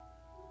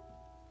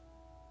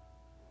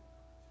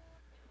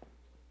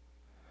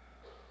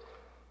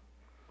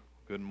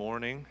Good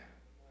morning.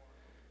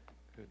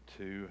 Good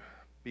to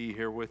be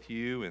here with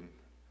you, and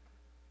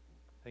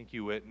thank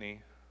you,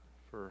 Whitney,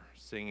 for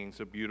singing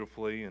so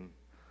beautifully and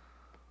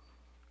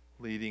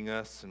leading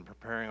us and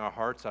preparing our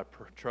hearts, I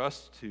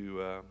trust,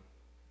 to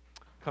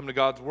come to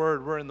God's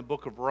Word. We're in the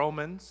book of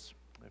Romans.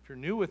 If you're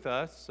new with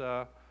us,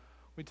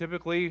 we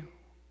typically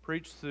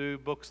preach through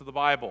books of the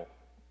Bible,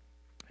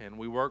 and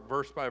we work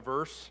verse by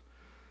verse,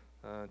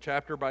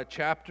 chapter by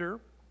chapter.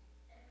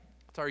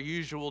 It's our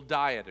usual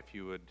diet, if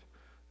you would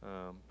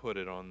put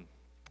it on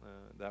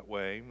that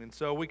way. And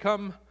so we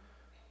come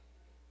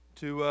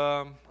to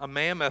a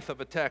mammoth of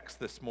a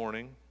text this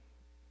morning,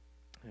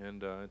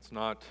 and it's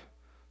not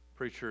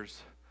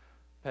preacher's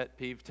pet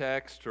peeve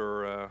text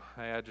or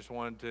hey, I just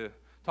wanted to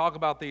talk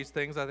about these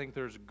things. I think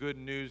there's good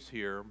news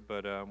here,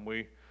 but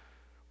we're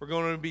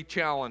going to be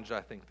challenged, I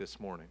think, this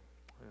morning.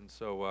 And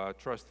so I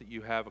trust that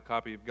you have a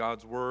copy of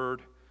God's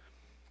Word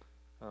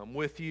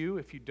with you.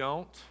 If you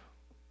don't,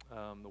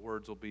 the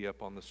words will be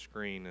up on the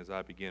screen as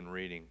I begin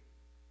reading.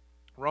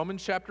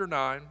 Romans chapter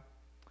 9,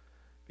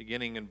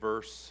 beginning in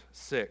verse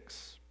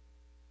 6.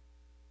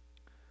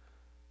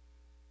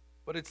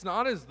 But it's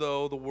not as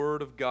though the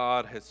word of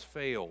God has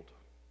failed,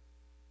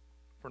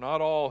 for not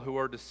all who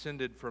are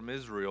descended from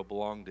Israel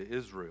belong to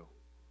Israel,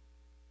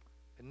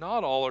 and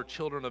not all are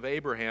children of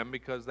Abraham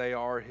because they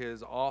are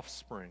his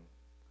offspring.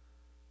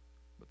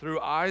 But through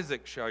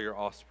Isaac shall your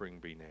offspring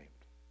be named.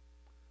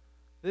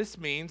 This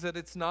means that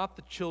it's not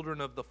the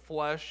children of the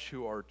flesh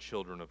who are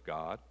children of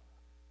God.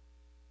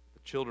 The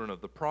children of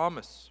the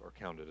promise are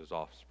counted as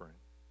offspring.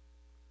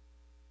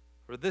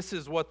 For this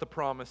is what the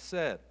promise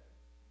said.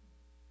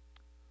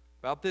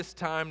 About this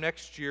time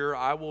next year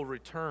I will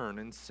return,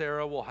 and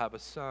Sarah will have a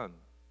son.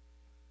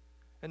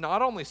 And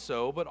not only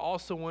so, but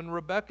also when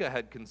Rebekah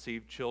had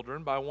conceived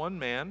children by one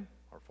man,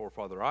 our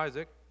forefather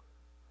Isaac,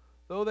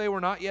 though they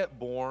were not yet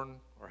born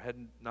or had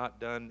not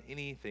done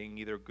anything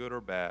either good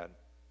or bad,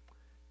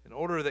 in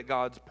order that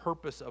God's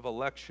purpose of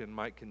election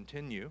might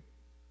continue,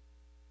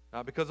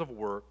 not because of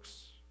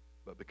works,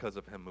 but because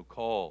of him who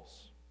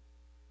calls.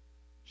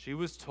 She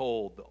was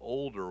told, the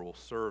older will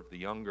serve the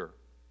younger.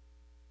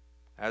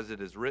 As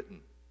it is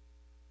written,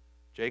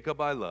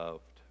 Jacob I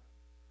loved,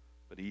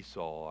 but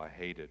Esau I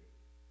hated.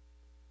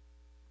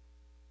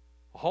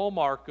 A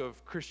hallmark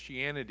of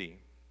Christianity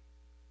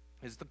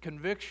is the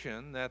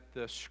conviction that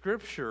the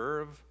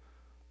Scripture of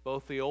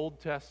both the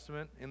Old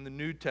Testament and the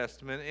New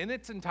Testament in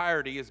its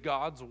entirety is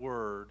God's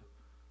Word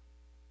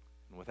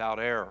and without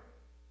error.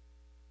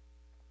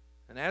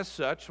 And as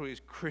such, we as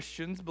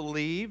Christians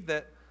believe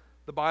that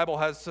the Bible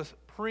has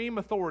supreme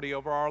authority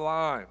over our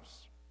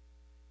lives.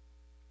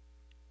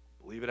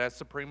 We believe it has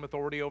supreme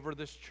authority over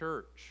this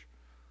church.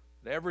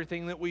 That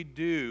everything that we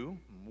do,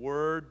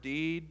 word,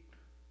 deed,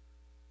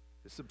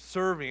 is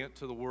subservient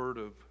to the Word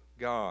of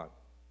God.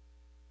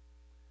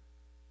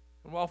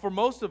 And while for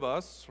most of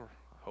us, or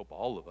I hope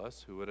all of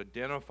us, who would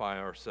identify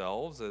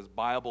ourselves as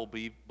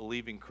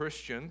Bible-believing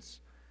Christians,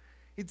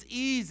 it's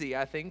easy,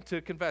 I think,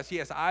 to confess,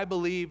 yes, I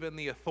believe in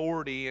the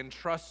authority and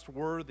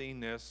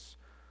trustworthiness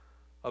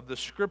of the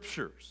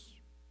Scriptures.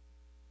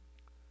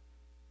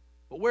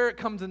 But where it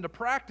comes into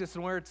practice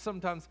and where it's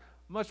sometimes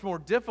much more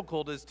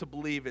difficult is to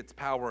believe its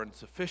power and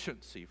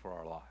sufficiency for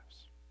our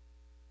lives.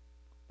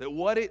 That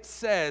what it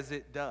says,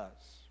 it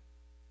does.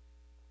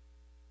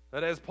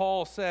 That as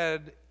Paul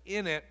said,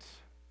 in it,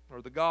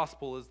 or the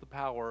gospel is the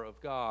power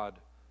of God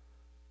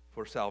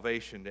for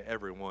salvation to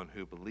everyone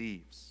who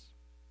believes.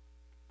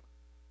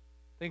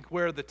 I think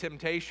where the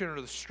temptation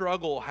or the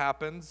struggle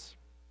happens,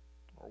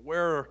 or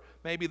where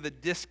maybe the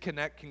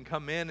disconnect can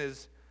come in,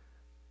 is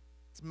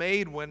it's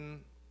made when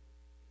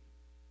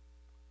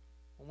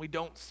we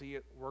don't see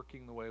it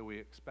working the way we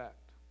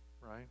expect,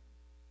 right?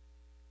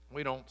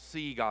 We don't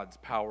see God's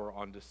power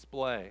on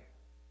display.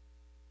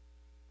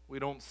 We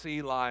don't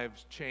see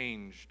lives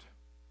changed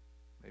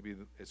maybe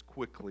as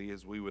quickly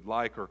as we would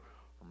like, or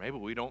maybe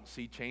we don't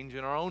see change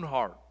in our own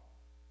heart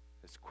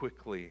as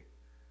quickly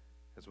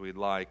as we'd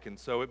like. And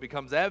so it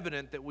becomes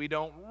evident that we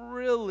don't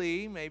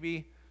really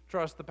maybe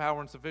trust the power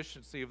and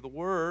sufficiency of the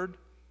Word.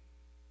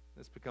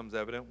 This becomes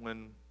evident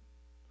when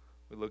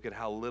we look at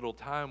how little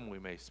time we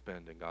may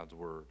spend in God's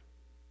Word.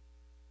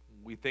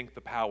 We think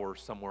the power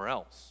is somewhere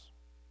else.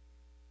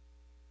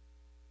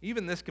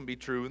 Even this can be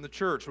true in the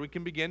church. We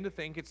can begin to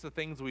think it's the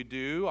things we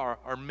do,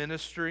 our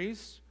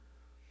ministries,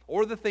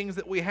 or the things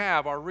that we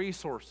have, our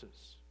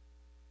resources,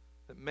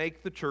 that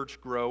make the church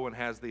grow and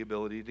has the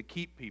ability to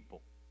keep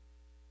people.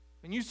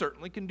 And you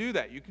certainly can do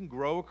that. You can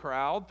grow a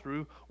crowd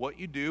through what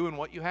you do and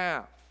what you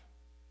have.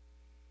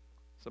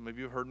 Some of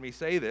you have heard me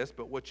say this,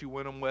 but what you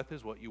win them with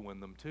is what you win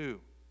them to.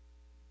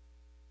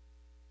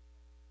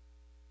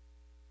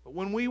 But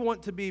when we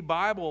want to be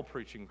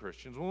Bible-preaching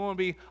Christians, we want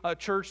to be a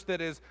church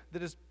that is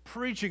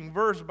preaching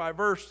verse by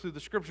verse through the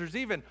Scriptures,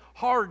 even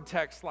hard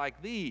texts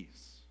like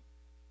these.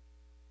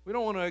 We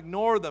don't want to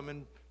ignore them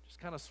and just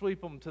kind of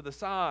sweep them to the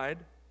side.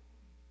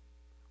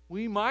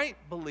 We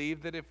might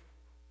believe that if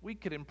we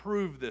could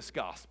improve this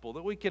gospel,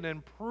 that we can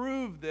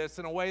improve this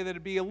in a way that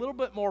would be a little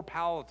bit more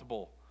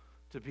palatable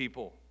to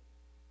people,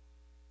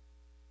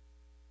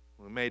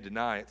 We may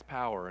deny its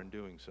power in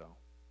doing so.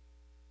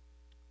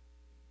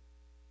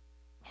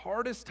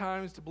 Hardest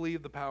times to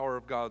believe the power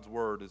of God's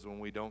word is when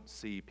we don't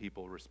see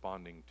people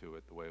responding to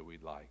it the way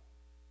we'd like.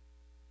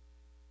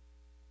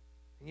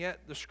 And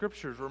yet the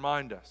scriptures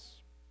remind us.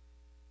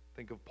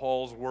 Think of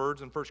Paul's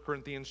words in 1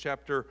 Corinthians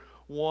chapter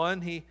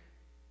 1. He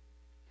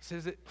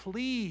says it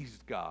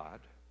pleased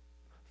God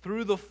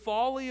through the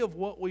folly of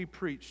what we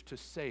preach to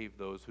save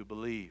those who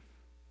believe.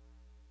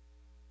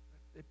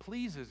 It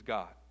pleases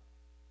God.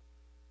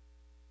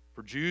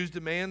 For Jews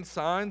demand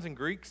signs and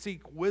Greeks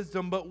seek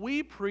wisdom, but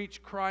we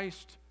preach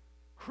Christ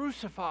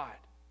crucified.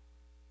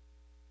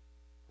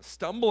 A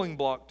stumbling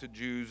block to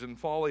Jews and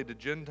folly to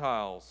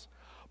Gentiles.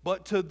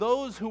 But to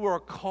those who are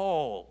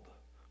called,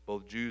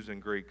 both Jews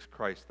and Greeks,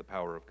 Christ the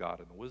power of God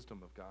and the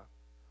wisdom of God.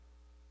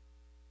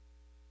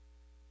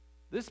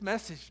 This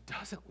message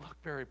doesn't look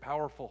very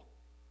powerful.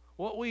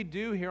 What we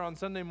do here on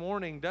Sunday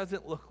morning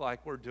doesn't look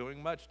like we're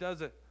doing much,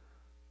 does it?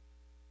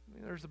 I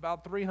mean, there's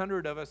about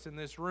 300 of us in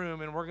this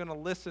room, and we're going to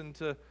listen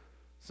to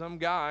some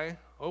guy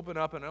open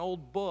up an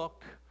old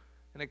book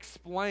and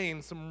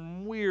explain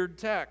some weird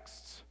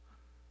texts.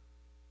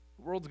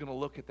 The world's going to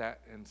look at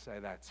that and say,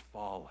 that's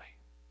folly.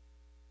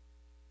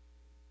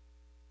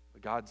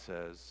 But God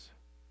says,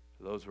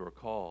 to those who are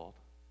called,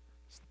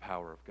 it's the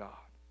power of God.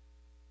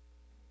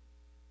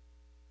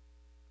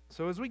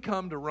 So as we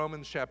come to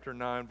Romans chapter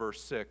 9,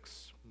 verse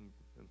 6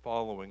 and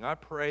following, I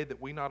pray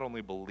that we not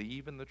only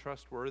believe in the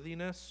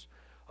trustworthiness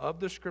of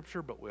the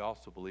Scripture, but we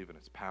also believe in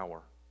its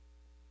power.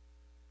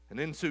 And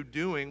in so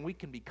doing, we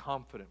can be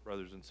confident,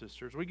 brothers and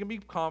sisters. We can be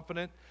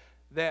confident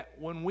that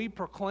when we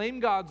proclaim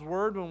God's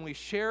Word, when we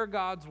share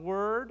God's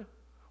Word,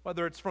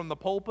 whether it's from the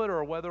pulpit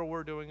or whether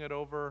we're doing it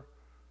over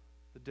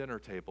the dinner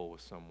table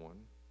with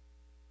someone,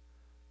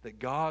 that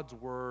God's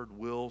Word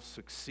will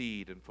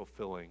succeed in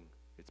fulfilling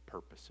its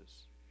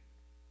purposes.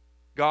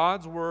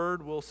 God's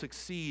Word will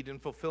succeed in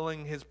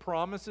fulfilling His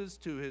promises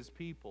to His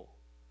people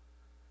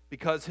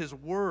because His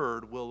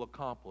Word will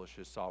accomplish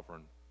His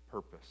sovereign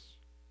purpose.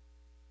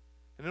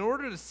 And in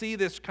order to see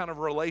this kind of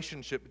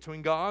relationship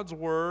between God's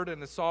Word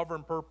and His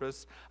sovereign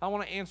purpose, I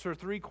want to answer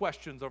 3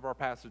 questions of our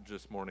passage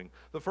this morning.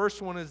 The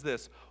first one is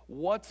this: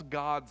 what's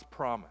God's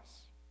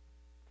promise?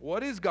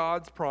 What is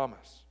God's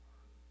promise?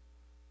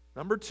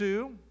 Number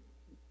 2,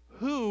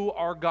 who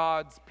are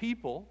God's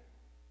people?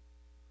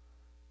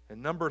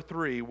 And number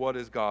 3, what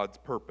is God's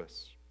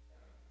purpose?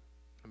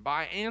 And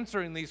by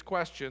answering these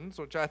questions,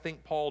 which I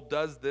think Paul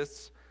does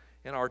this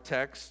in our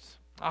text,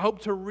 I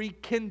hope to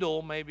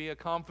rekindle maybe a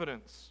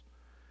confidence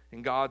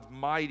in God's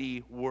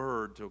mighty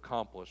word to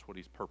accomplish what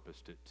He's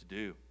purposed it to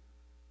do.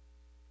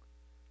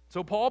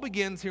 So Paul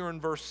begins here in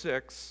verse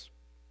 6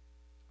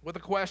 with a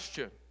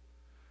question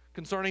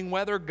concerning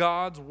whether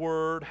God's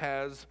word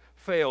has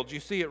failed.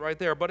 You see it right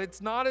there. But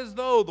it's not as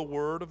though the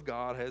word of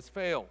God has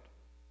failed.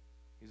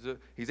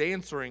 He's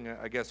answering,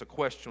 I guess, a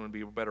question would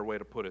be a better way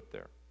to put it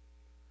there.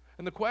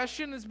 And the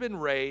question has been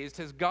raised,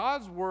 has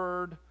God's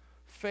word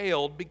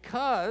failed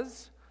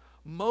because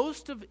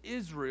most of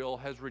Israel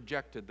has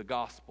rejected the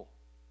gospel?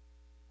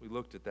 We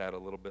looked at that a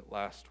little bit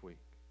last week.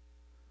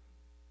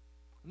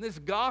 And this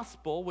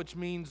gospel, which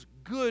means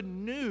good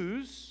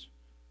news,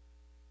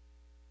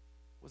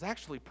 was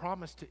actually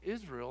promised to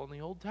Israel in the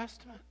Old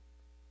Testament.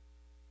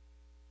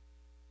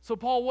 So,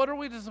 Paul, what are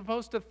we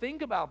supposed to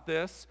think about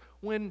this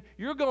when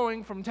you're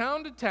going from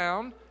town to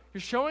town,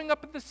 you're showing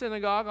up at the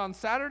synagogue on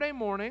Saturday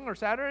morning or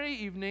Saturday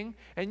evening,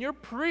 and you're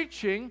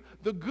preaching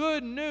the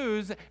good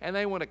news, and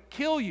they want to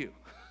kill you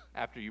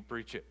after you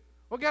preach it?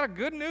 What kind of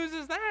good news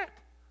is that?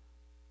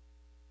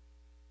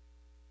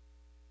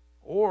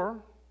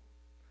 Or,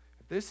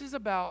 if this is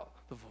about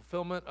the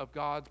fulfillment of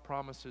God's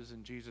promises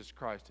in Jesus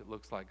Christ, it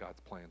looks like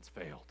God's plans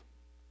failed.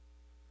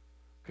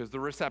 Because the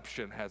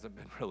reception hasn't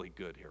been really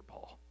good here,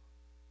 Paul.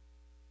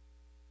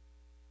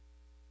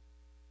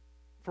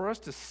 For us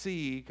to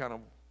see kind of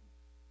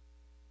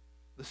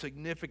the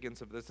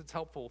significance of this, it's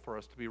helpful for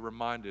us to be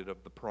reminded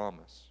of the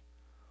promise.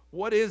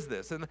 What is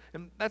this? And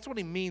that's what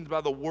he means by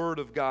the Word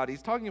of God.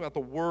 He's talking about the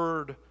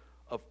word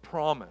of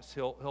promise.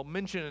 He'll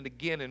mention it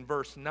again in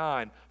verse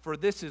 9. For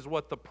this is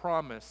what the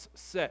promise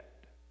said.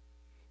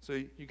 So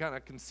you kind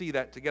of can see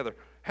that together.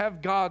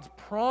 Have God's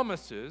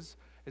promises,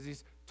 as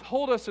He's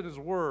told us in His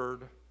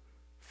Word,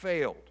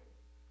 failed?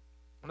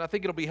 And I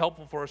think it'll be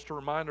helpful for us to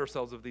remind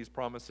ourselves of these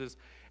promises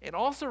and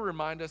also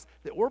remind us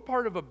that we're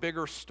part of a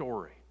bigger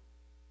story.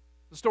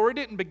 The story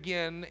didn't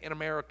begin in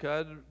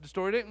America. The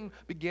story didn't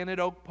begin at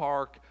Oak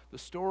Park. The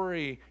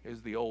story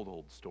is the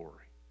old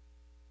story.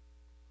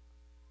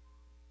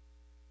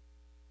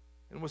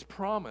 And was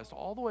promised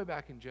all the way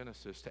back in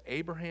Genesis to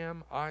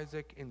Abraham,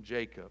 Isaac, and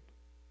Jacob.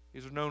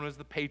 These are known as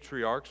the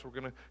patriarchs. We're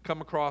going to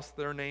come across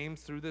their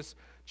names through this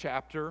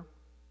chapter.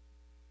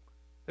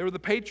 They were the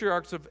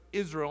patriarchs of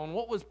Israel, and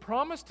what was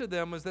promised to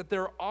them was that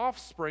their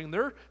offspring,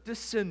 their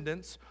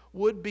descendants,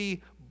 would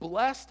be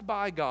blessed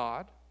by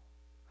God.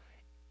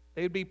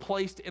 They would be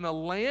placed in a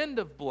land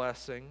of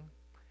blessing,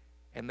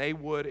 and they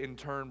would in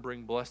turn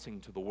bring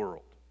blessing to the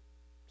world.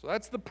 So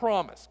that's the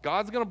promise.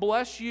 God's going to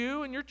bless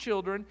you and your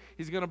children.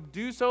 He's going to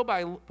do so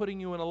by putting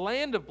you in a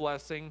land of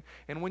blessing.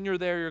 And when you're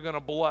there, you're going to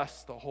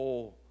bless the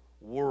whole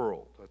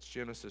world. That's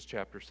Genesis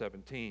chapter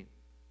 17.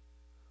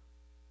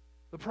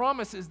 The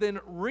promise is then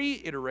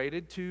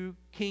reiterated to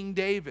King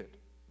David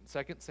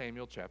in 2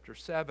 Samuel chapter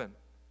 7.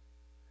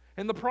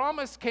 And the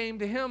promise came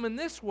to him in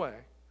this way,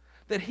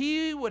 that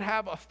he would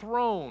have a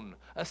throne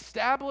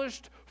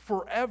established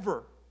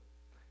forever,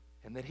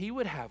 and that he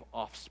would have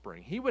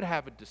offspring. He would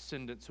have a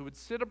descendants who would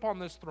sit upon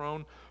this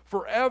throne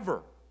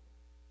forever.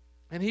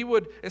 And he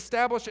would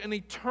establish an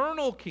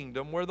eternal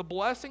kingdom where the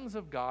blessings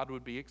of God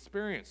would be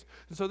experienced.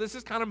 And so this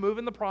is kind of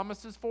moving the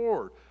promises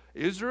forward.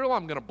 Israel,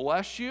 I'm going to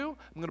bless you.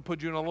 I'm going to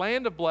put you in a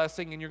land of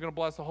blessing, and you're going to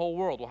bless the whole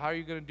world. Well, how are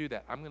you going to do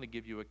that? I'm going to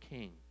give you a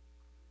king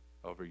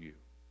over you.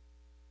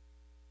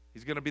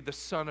 He's going to be the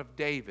son of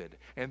David.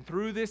 And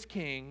through this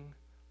king,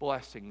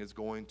 blessing is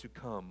going to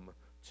come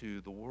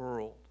to the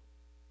world.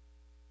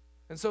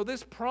 And so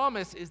this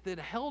promise is then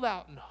held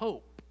out in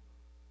hope.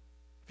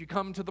 If you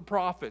come to the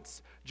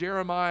prophets,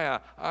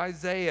 Jeremiah,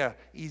 Isaiah,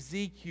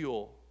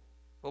 Ezekiel,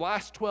 the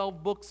last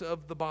 12 books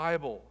of the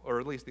Bible, or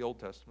at least the Old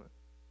Testament,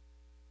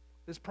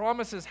 this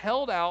promise is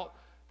held out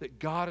that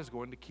God is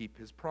going to keep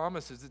his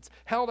promises. It's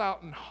held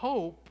out in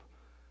hope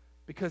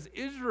because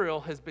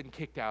Israel has been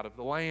kicked out of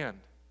the land.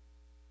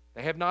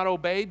 They have not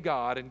obeyed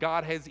God, and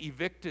God has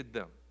evicted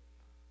them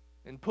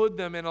and put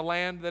them in a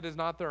land that is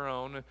not their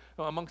own,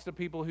 amongst the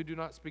people who do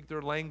not speak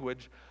their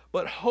language.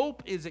 But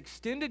hope is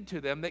extended to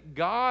them that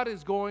God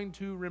is going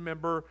to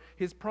remember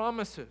his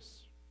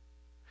promises.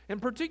 And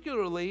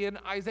particularly in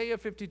Isaiah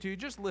 52,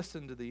 just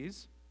listen to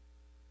these.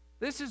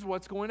 This is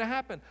what's going to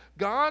happen.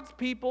 God's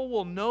people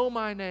will know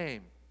my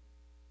name.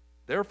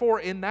 Therefore,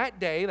 in that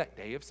day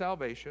of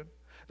salvation,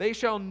 they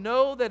shall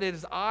know that it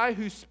is I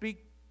who speak.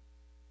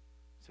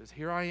 It says,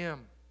 here I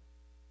am.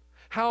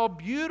 How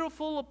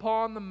beautiful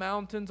upon the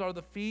mountains are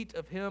the feet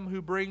of him who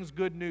brings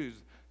good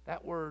news.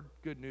 That word,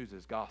 good news,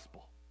 is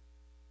gospel.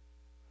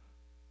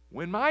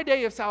 When my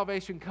day of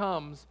salvation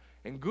comes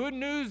and good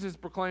news is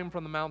proclaimed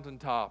from the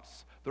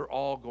mountaintops, they're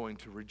all going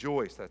to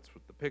rejoice. That's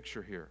what the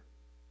picture here.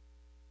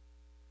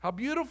 How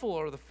beautiful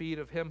are the feet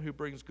of him who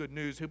brings good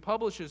news, who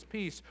publishes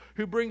peace,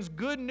 who brings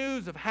good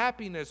news of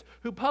happiness,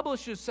 who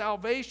publishes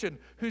salvation,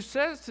 who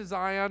says to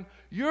Zion,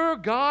 your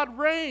God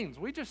reigns.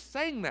 We just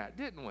sang that,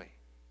 didn't we?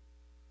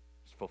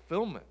 It's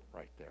fulfillment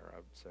right there, I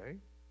would say.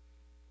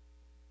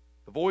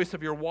 The voice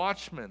of your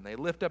watchmen, they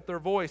lift up their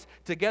voice.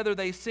 Together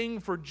they sing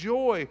for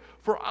joy.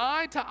 For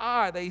eye to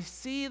eye they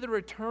see the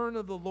return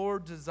of the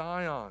Lord to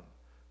Zion.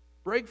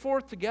 Break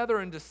forth together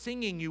into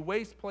singing, you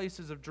waste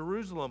places of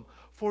Jerusalem.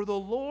 For the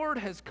Lord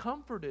has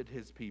comforted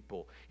his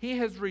people. He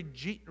has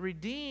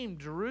redeemed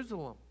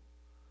Jerusalem.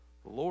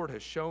 The Lord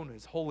has shown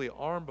his holy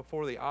arm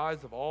before the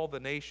eyes of all the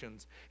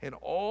nations, and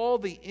all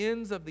the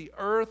ends of the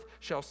earth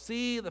shall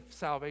see the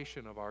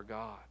salvation of our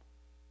God.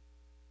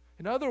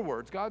 In other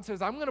words, God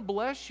says, I'm going to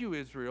bless you,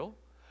 Israel.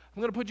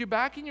 I'm going to put you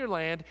back in your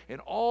land,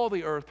 and all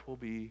the earth will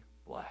be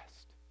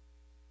blessed.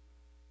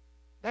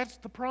 That's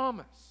the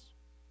promise.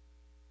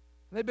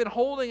 They've been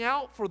holding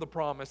out for the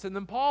promise. And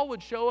then Paul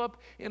would show up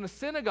in a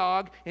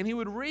synagogue and he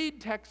would read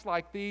texts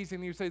like these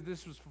and he would say,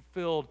 this was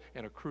fulfilled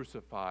in a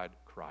crucified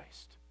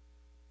Christ.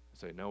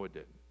 I'd say, no, it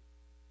didn't.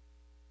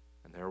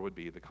 And there would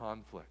be the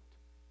conflict.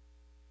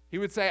 He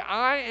would say,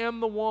 I am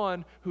the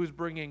one who is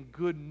bringing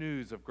good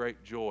news of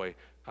great joy.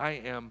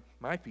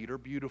 My feet are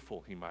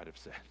beautiful, he might have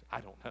said.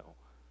 I don't know.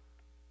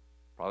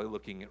 Probably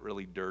looking at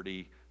really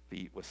dirty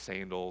feet with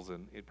sandals,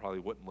 and it probably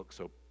wouldn't look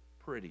so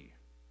pretty.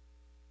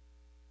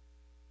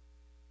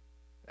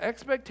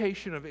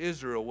 Expectation of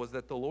Israel was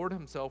that the Lord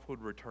himself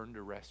would return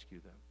to rescue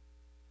them,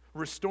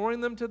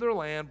 restoring them to their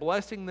land,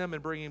 blessing them,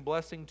 and bringing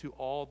blessing to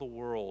all the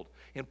world.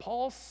 And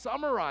Paul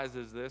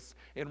summarizes this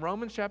in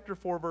Romans chapter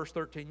 4, verse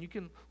 13. You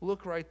can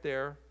look right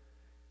there.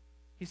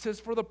 He says,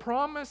 for the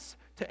promise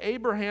to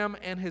Abraham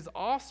and his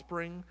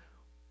offspring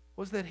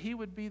was that he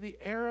would be the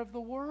heir of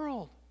the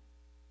world.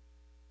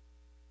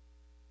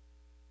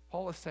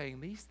 Paul is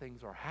saying these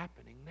things are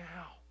happening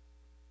now.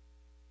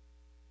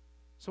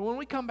 So when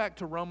we come back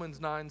to Romans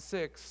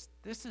 9:6,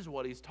 this is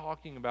what he's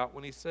talking about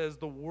when he says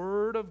the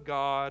word of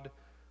God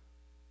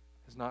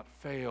has not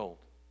failed.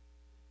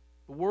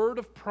 The word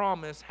of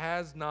promise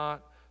has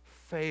not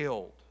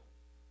failed.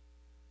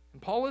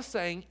 And Paul is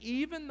saying,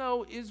 even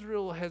though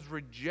Israel has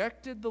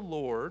rejected the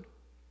Lord,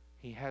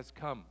 he has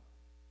come.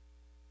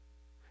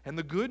 And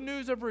the good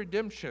news of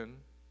redemption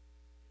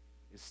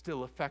is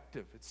still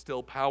effective. It's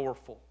still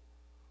powerful.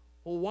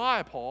 Well,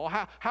 why, Paul?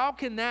 How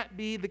can that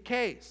be the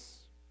case?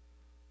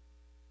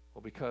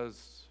 Well,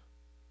 because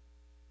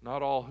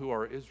not all who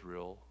are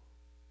Israel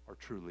are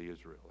truly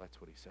Israel.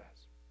 That's what he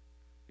says.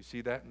 You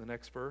see that in the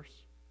next verse?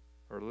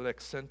 Or the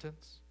next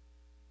sentence?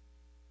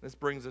 This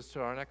brings us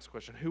to our next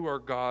question. Who are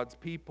God's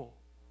people?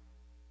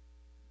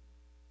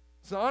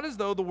 It's not as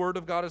though the word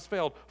of God has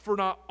failed. For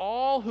not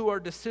all who are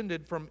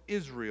descended from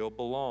Israel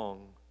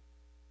belong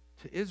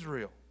to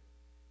Israel.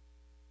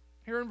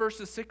 Here in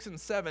verses 6 and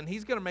 7,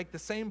 he's going to make the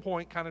same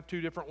point kind of two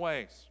different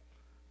ways.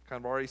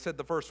 kind of already said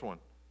the first one.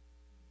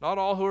 Not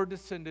all who are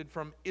descended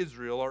from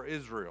Israel are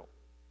Israel.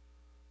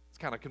 It's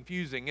kind of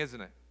confusing, isn't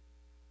it?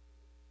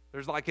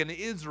 There's like an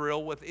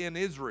Israel within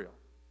Israel,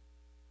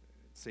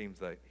 it seems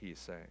that he's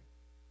saying.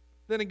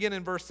 Then again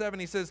in verse 7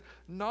 he says,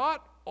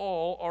 not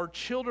all are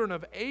children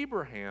of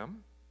Abraham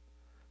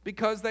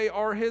because they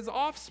are his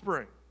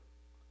offspring.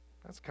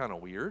 That's kind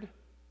of weird.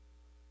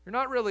 You're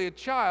not really a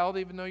child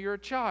even though you're a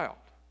child.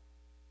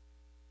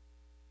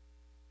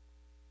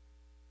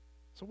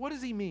 So what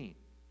does he mean?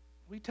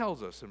 He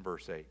tells us in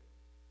verse 8.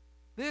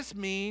 This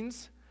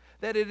means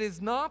that it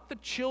is not the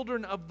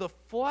children of the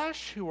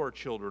flesh who are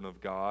children of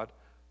God,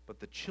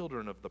 but the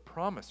children of the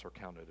promise are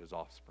counted as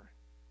offspring.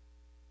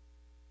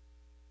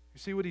 You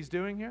see what he's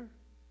doing here?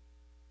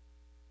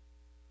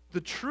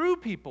 The true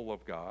people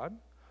of God,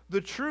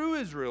 the true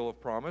Israel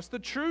of promise, the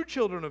true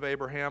children of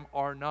Abraham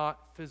are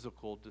not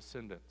physical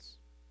descendants,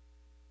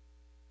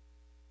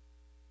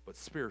 but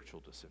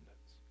spiritual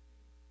descendants.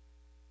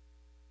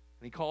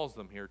 And he calls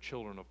them here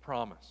children of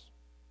promise,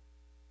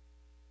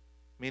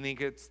 meaning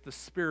it's the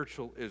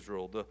spiritual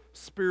Israel, the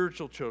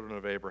spiritual children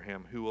of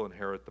Abraham who will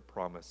inherit the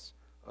promise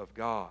of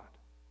God.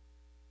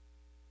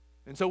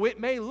 And so it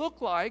may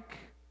look like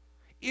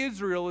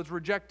Israel is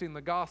rejecting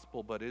the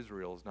gospel, but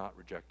Israel is not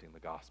rejecting the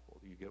gospel.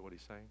 Do you get what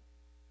he's saying?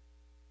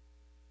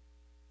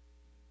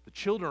 The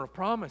children of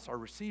promise are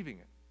receiving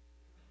it.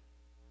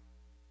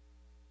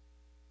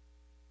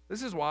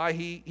 This is why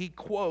he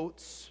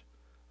quotes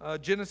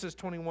Genesis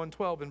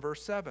 21:12 in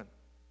verse 7,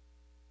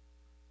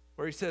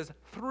 where he says,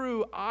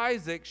 through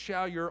Isaac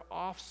shall your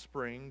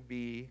offspring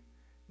be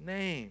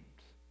named.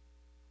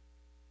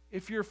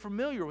 If you're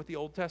familiar with the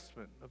Old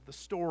Testament, of the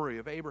story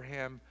of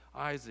Abraham,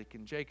 Isaac,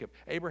 and Jacob,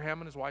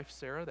 Abraham and his wife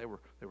Sarah, they were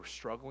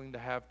struggling to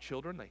have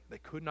children. They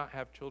could not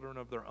have children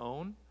of their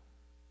own.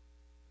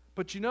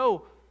 But you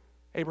know,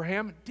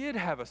 Abraham did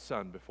have a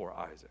son before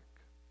Isaac.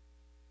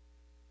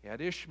 He had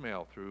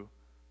Ishmael through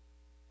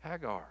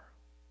Hagar.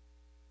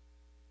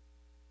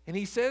 And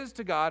he says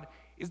to God,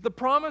 is the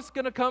promise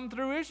going to come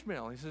through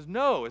Ishmael? He says,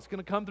 no, it's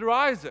going to come through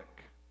Isaac.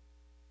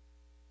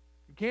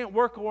 You can't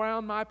work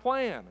around my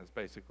plan, is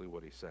basically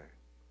what he's saying.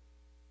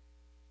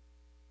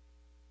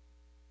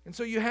 And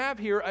so you have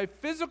here a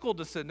physical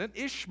descendant,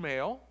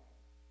 Ishmael,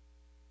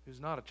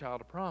 who's not a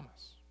child of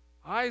promise.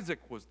 Isaac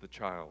was the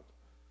child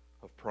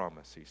of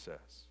promise, he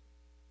says.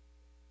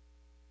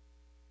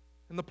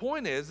 And the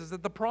point is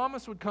that the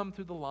promise would come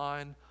through the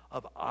line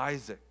of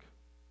Isaac.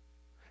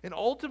 And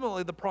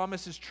ultimately the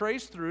promise is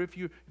traced through, if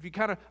you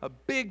kind of a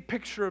big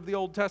picture of the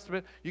Old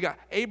Testament, you got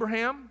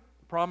Abraham,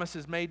 the promise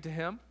is made to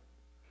him.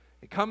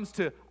 It comes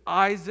to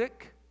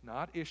Isaac,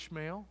 not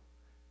Ishmael.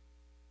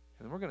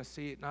 And then we're going to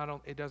see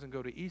it doesn't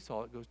go to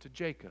Esau, it goes to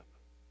Jacob.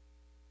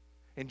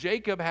 And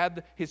Jacob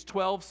had his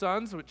 12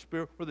 sons, which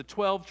were the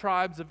 12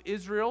 tribes of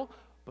Israel,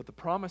 but the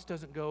promise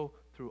doesn't go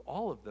through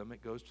all of them,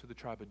 it goes to the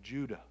tribe of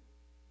Judah.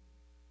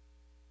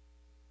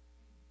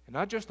 And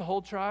not just the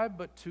whole tribe,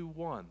 but to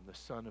one, the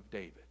son of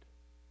David.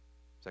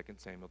 2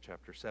 Samuel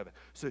chapter 7.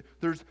 So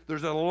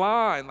there's a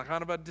line,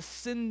 kind of a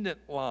descendant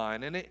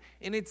line, and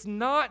it's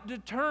not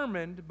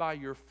determined by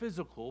your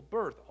physical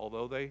birth,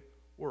 although they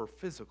were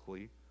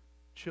physically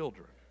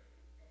children.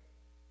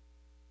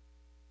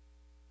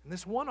 And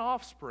this one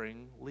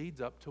offspring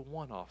leads up to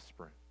one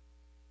offspring.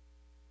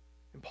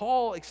 And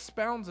Paul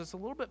expounds this a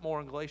little bit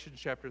more in Galatians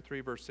chapter 3,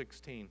 verse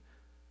 16.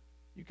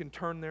 You can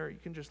turn there, you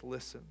can just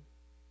listen.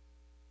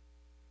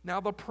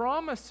 Now the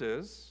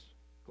promises,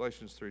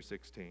 Galatians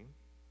 3:16,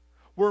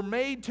 were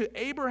made to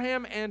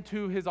Abraham and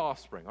to his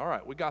offspring. All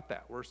right, we got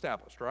that. We're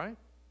established, right?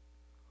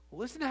 Well,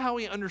 listen to how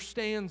he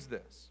understands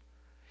this.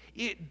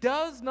 It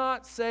does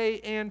not say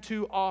and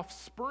to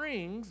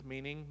offsprings,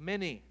 meaning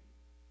many,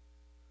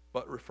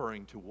 but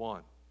referring to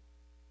one.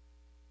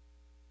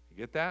 You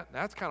get that?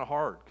 That's kind of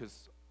hard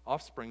because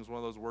offspring is one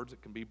of those words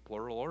that can be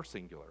plural or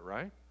singular,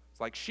 right?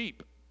 It's like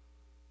sheep.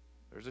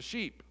 There's a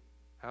sheep.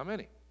 How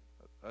many?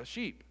 A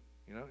sheep.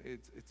 You know,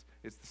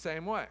 it's the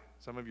same way.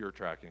 Some of you are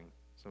tracking.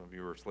 Some of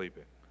you are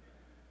sleeping.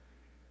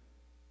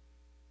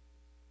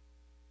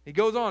 He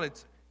goes on.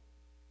 It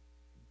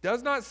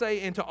does not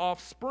say into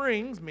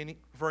offsprings, meaning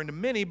referring to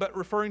many, but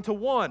referring to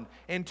one.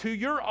 And to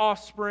your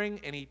offspring,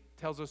 and he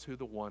tells us who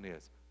the one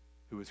is,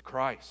 who is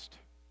Christ.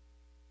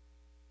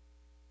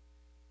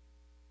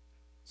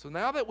 So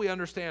now that we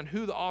understand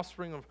who the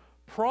offspring of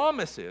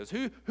promise is,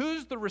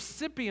 who's the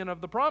recipient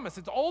of the promise,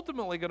 it's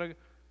ultimately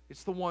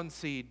it's the one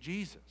seed,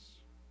 Jesus.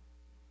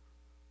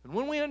 And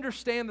when we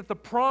understand that the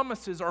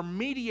promises are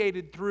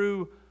mediated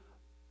through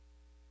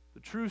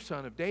the true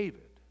Son of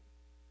David,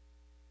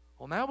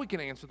 well, now we can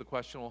answer the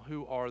question, well,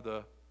 who are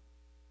the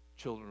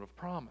children of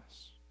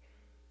promise?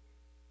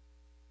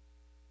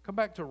 Come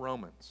back to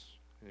Romans.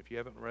 And if you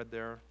haven't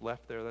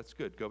left there, that's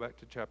good. Go back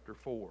to chapter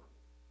 4.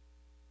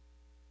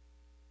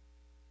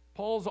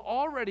 Paul's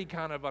already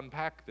kind of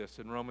unpacked this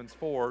in Romans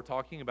 4,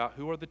 talking about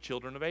who are the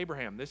children of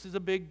Abraham. This is a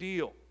big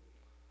deal.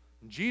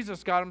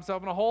 Jesus got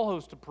himself in a whole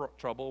host of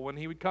trouble when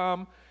he would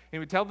come and he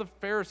would tell the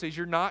Pharisees,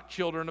 you're not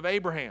children of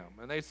Abraham.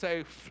 And they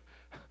say,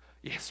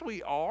 yes,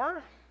 we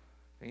are.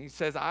 And he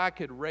says, I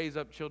could raise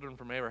up children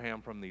from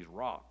Abraham from these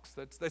rocks.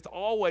 That's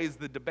always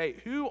the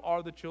debate. Who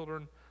are the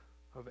children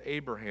of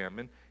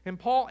Abraham? And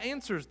Paul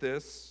answers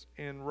this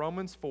in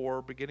Romans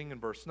 4, beginning in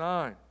verse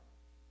 9.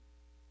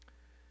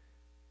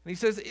 And he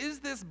says, is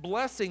this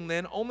blessing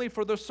then only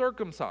for the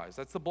circumcised?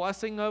 That's the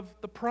blessing of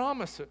the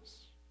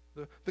promises,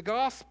 the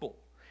gospel.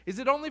 Is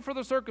it only for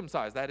the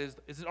circumcised? That is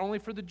it only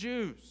for the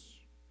Jews?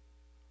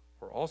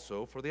 Or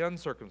also for the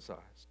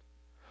uncircumcised?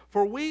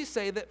 For we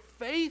say that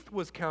faith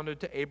was counted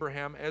to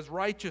Abraham as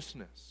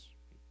righteousness.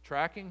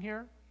 Tracking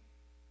here?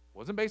 It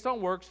wasn't based on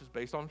works, it was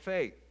based on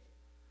faith.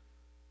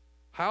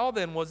 How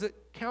then was it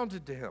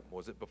counted to him?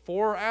 Was it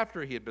before or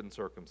after he had been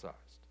circumcised?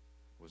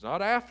 It was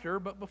not after,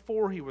 but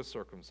before he was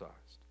circumcised.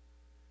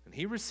 And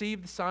he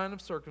received the sign of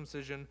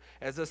circumcision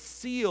as a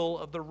seal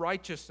of the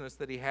righteousness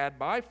that he had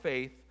by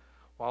faith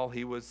while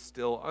he was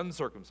still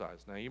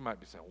uncircumcised. Now you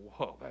might be saying,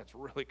 whoa, that's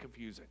really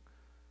confusing.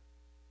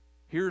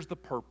 Here's the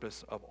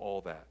purpose of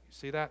all that. You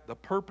see that? The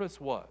purpose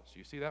was,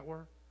 you see that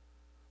word?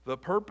 The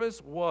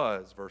purpose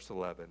was, verse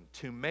 11,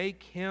 to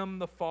make him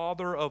the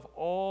father of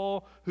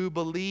all who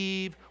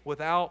believe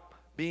without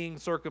being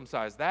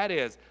circumcised. That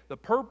is, the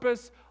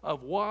purpose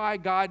of why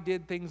God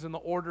did things in the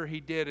order he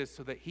did is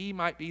so that he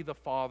might be the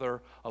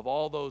father of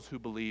all those who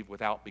believe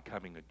without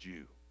becoming a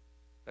Jew.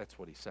 That's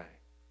what he's saying.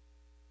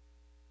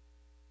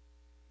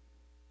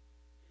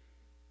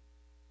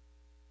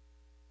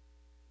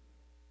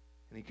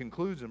 And he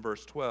concludes in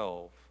verse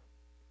 12,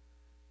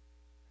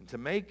 and to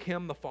make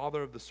him the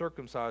father of the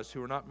circumcised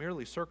who are not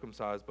merely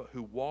circumcised, but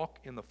who walk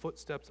in the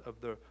footsteps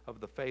of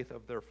the faith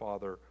of their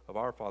father, of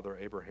our father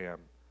Abraham,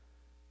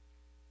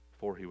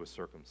 before he was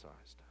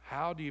circumcised.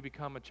 How do you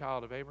become a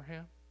child of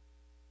Abraham?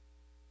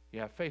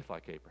 You have faith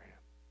like Abraham.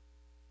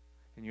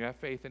 And you have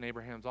faith in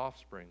Abraham's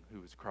offspring,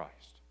 who is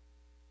Christ.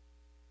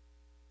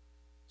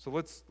 So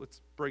let's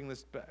bring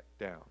this back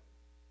down.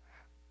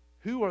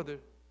 Who are the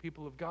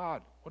people of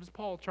God? What is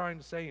Paul trying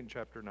to say in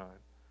chapter 9?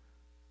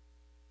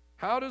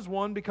 How does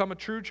one become a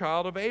true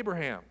child of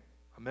Abraham,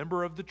 a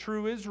member of the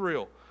true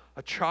Israel,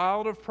 a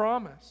child of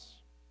promise?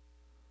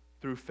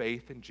 Through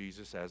faith in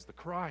Jesus as the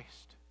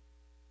Christ.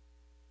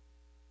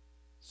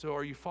 So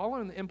are you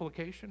following the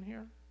implication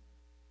here?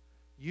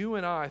 You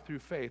and I, through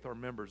faith, are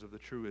members of the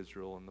true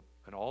Israel,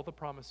 and all the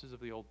promises of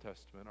the Old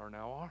Testament are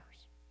now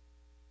ours.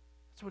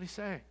 That's what he's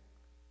saying.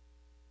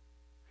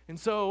 And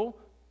so,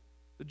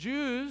 the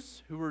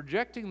Jews who were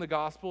rejecting the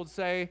gospel would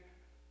say,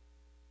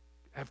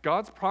 have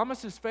God's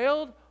promises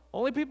failed?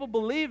 Only people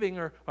believing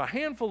are a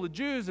handful of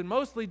Jews and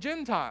mostly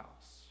Gentiles.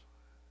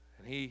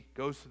 And he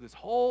goes through this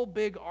whole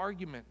big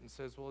argument and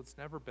says, well, it's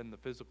never been the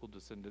physical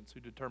descendants who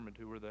determined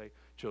who were the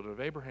children of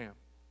Abraham.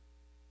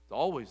 It's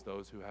always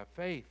those who have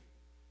faith.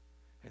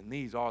 And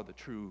these are the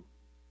true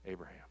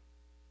Abraham,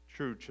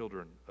 true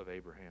children of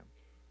Abraham.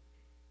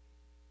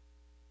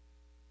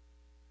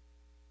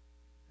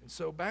 And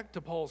so back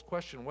to Paul's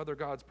question, whether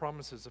God's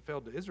promises have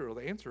failed to Israel,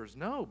 the answer is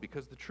no,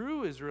 because the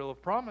true Israel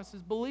of promise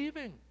is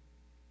believing.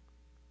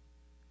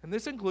 And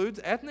this includes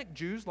ethnic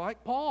Jews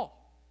like Paul.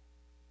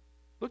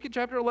 Look at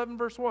chapter 11,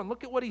 verse 1.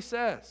 Look at what he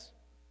says.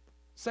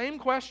 Same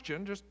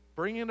question, just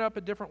bringing it up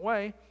a different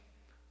way.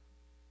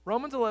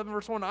 Romans 11,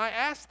 verse 1, I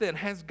ask then,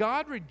 has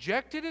God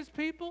rejected his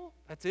people?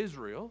 That's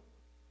Israel.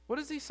 What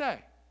does he say?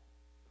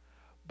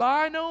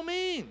 By no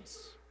means.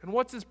 And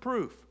what's his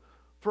proof?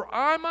 For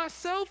I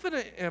myself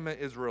am an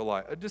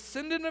Israelite, a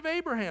descendant of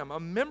Abraham, a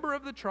member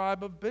of the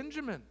tribe of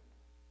Benjamin.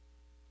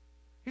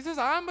 He says,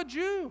 I'm a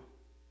Jew,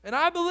 and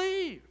I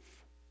believe.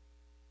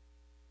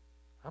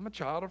 I'm a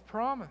child of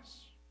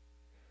promise.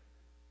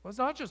 Well, it's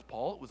not just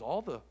Paul, it was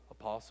all the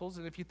apostles.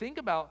 And if you think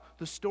about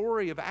the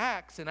story of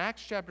Acts, in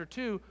Acts chapter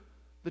 2,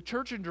 the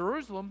church in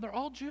Jerusalem, they're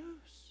all Jews.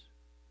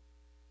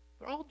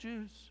 They're all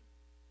Jews.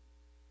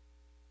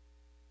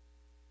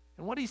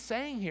 And what he's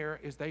saying here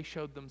is they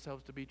showed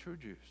themselves to be true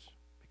Jews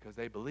because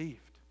they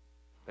believed.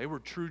 They were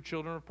true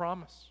children of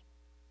promise.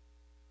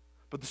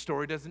 But the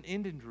story doesn't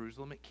end in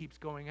Jerusalem. It keeps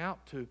going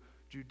out to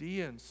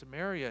Judea and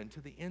Samaria and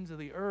to the ends of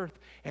the earth.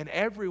 And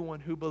everyone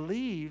who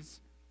believes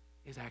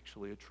is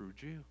actually a true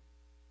Jew.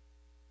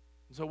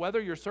 So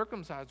whether you're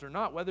circumcised or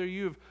not, whether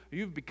you've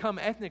become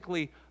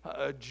ethnically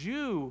a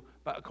Jew,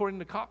 but according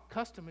to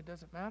custom, it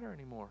doesn't matter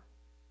anymore.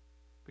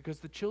 Because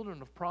the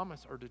children of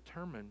promise are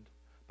determined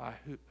by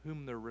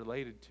whom they're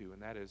related to,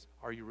 and that is,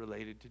 are you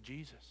related to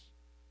Jesus?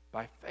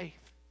 By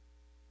faith.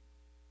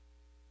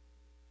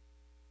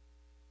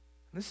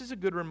 And this is a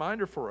good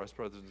reminder for us,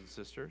 brothers and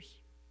sisters,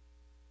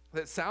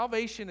 that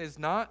salvation is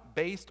not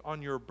based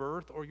on your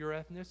birth or your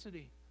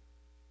ethnicity.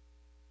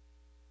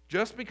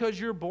 Just because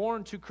you're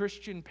born to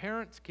Christian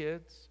parents,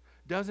 kids,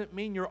 doesn't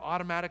mean you're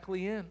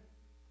automatically in.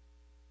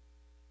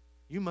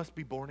 You must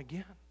be born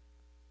again.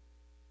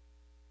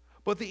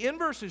 But the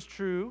inverse is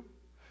true.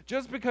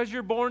 Just because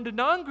you're born to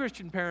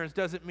non-Christian parents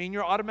doesn't mean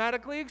you're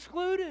automatically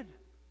excluded.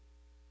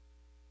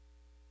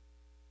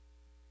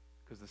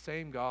 Because the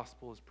same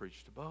gospel is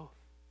preached to both.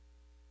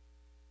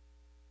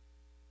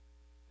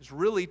 This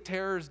really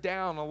tears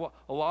down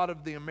a lot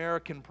of the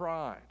American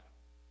pride.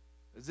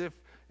 As if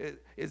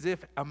as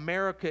if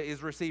America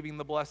is receiving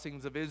the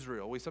blessings of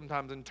Israel. We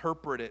sometimes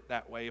interpret it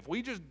that way. If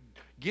we just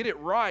get it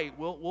right,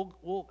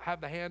 we'll have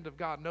the hand of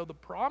God. No, the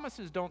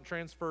promises don't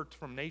transfer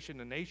from nation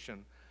to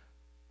nation.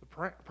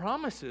 The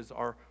promises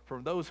are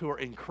from those who are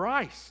in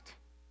Christ.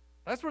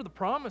 That's where the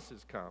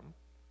promises come.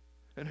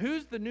 And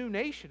who's the new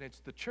nation? It's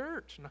the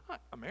church,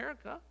 not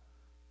America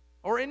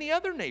or any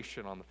other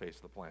nation on the face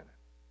of the planet.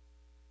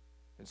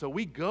 And so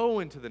we go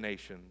into the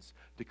nations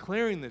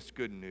declaring this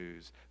good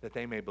news that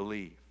they may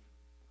believe.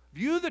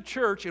 View the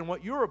church and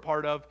what you're a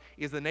part of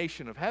is the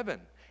nation of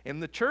heaven.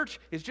 And the church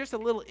is just a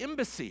little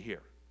embassy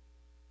here.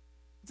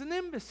 It's an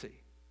embassy.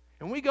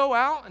 And we go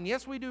out, and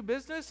yes, we do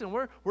business, and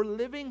we're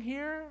living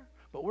here,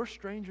 but we're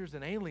strangers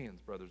and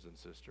aliens, brothers and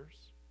sisters.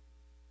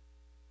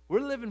 We're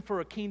living for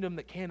a kingdom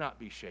that cannot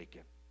be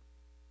shaken,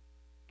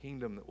 a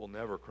kingdom that will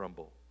never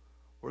crumble.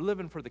 We're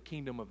living for the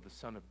kingdom of the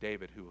Son of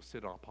David who will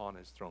sit upon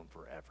his throne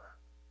forever.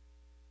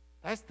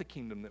 That's the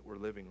kingdom that we're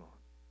living on.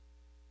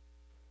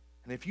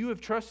 And if you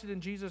have trusted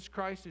in Jesus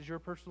Christ as your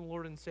personal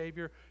Lord and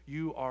Savior,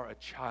 you are a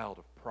child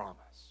of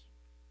promise.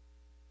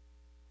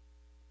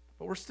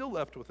 But we're still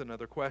left with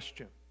another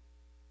question.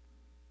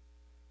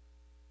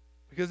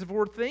 Because if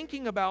we're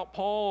thinking about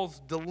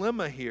Paul's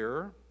dilemma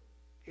here,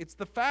 it's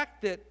the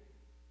fact that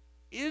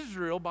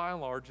Israel, by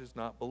and large, is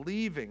not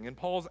believing. And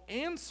Paul's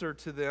answer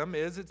to them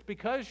is, it's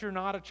because you're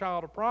not a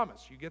child of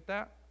promise. You get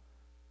that?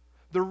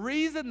 The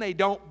reason they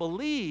don't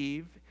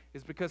believe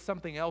is because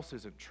something else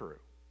isn't true.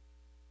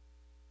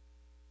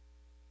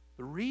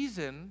 The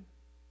reason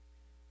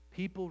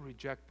people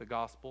reject the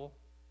gospel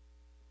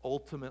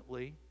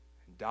ultimately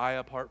and die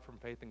apart from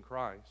faith in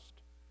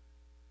Christ,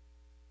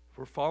 if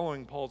we're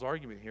following Paul's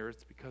argument here,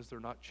 it's because they're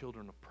not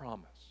children of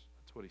promise.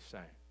 That's what he's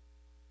saying.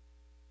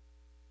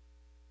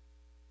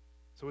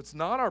 So it's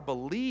not our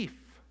belief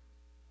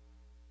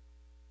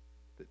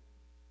that,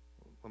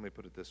 let me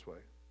put it this way.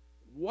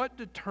 What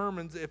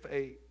determines if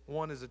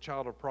one is a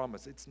child of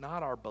promise? It's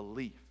not our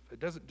belief. It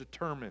doesn't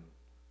determine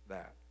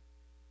that.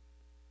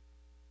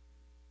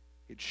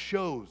 It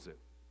shows it.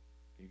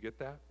 You get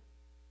that?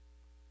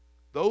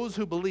 Those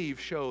who believe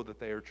show that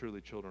they are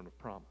truly children of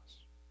promise.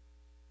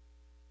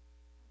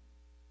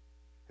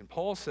 And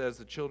Paul says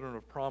the children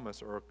of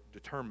promise are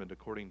determined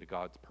according to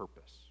God's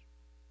purpose.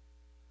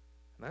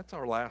 And that's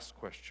our last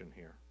question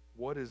here.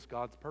 What is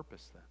God's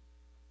purpose then?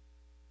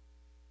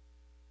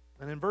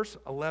 And in verse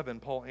 11,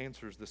 Paul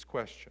answers this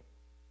question.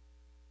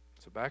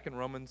 So back in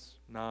Romans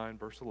 9,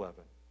 verse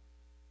 11,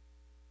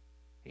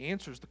 he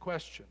answers the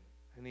question.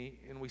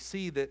 And we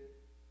see that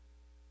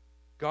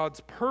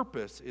God's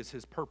purpose is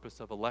his purpose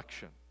of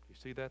election. You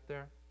see that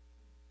there?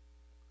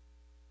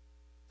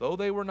 Though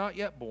they were not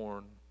yet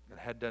born and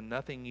had done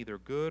nothing either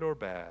good or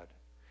bad,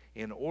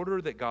 in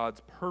order that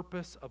God's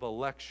purpose of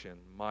election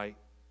might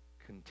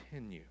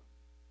continue.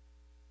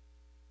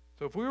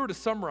 So if we were to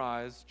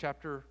summarize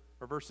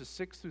verses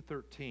 6 through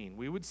 13,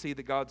 we would see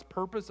that God's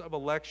purpose of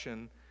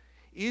election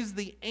is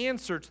the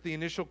answer to the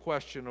initial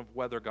question of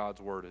whether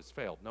God's word has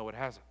failed. No, it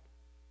hasn't.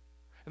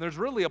 And there's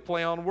really a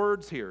play on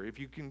words here, if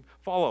you can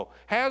follow.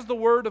 Has the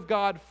word of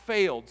God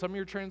failed? Some of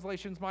your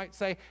translations might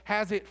say,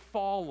 has it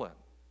fallen?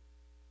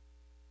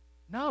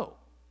 No.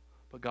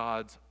 But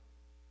God's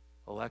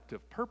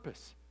elective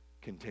purpose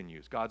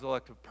continues. God's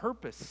elective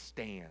purpose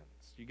stands.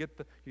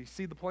 You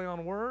see the play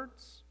on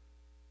words?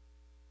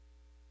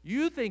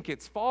 You think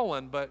it's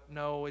fallen, but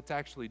no, it's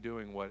actually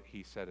doing what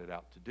he set it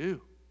out to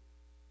do.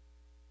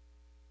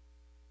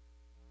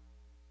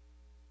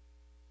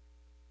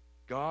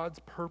 God's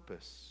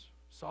purpose,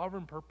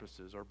 sovereign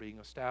purposes, are being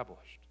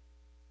established.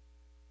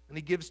 And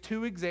he gives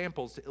two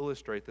examples to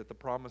illustrate that the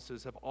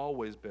promises have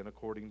always been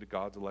according to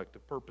God's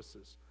elective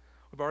purposes.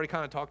 We've already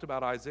kind of talked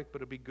about Isaac, but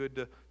it'd be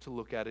good to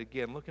look at it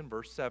again. Look in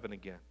verse 7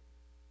 again.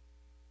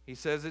 He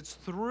says, it's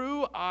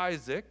through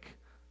Isaac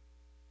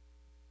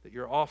that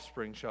your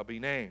offspring shall be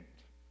named.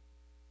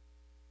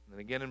 And then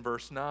again in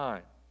verse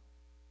 9.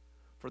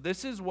 For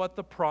this is what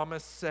the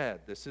promise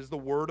said. This is the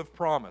word of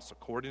promise,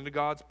 according to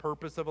God's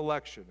purpose of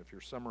election, if you're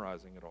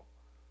summarizing it all.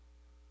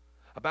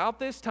 About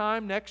this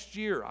time next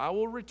year, I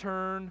will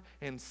return,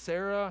 and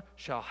Sarah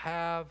shall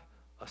have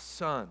a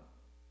son.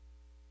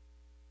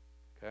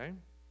 Okay?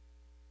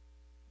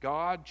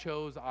 God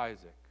chose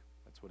Isaac.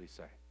 That's what he's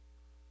saying.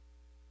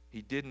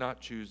 He did not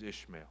choose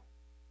Ishmael.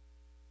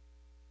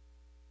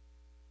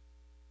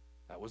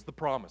 That was the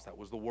promise. That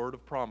was the word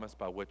of promise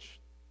by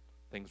which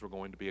things were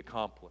going to be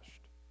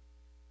accomplished.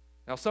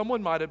 Now,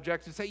 someone might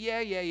object and say,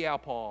 yeah,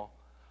 Paul,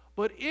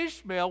 but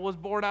Ishmael was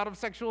born out of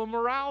sexual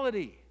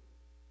immorality.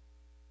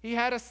 He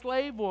had a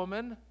slave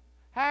woman,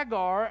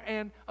 Hagar,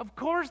 and of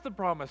course the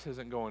promise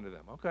isn't going to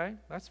them. Okay,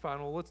 that's fine.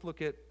 Well, let's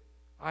look at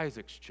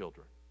Isaac's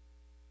children.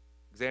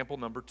 Example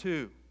number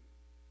 2.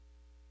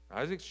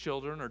 Isaac's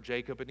children are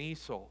Jacob and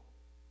Esau.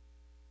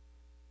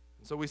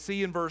 And so we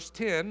see in verse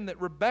 10 that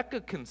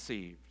Rebekah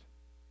conceived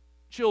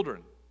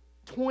children,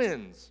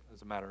 twins,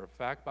 as a matter of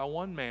fact, by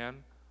one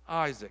man,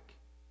 Isaac.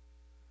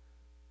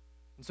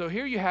 And so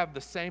here you have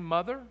the same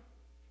mother,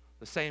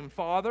 the same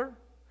father,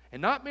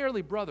 and not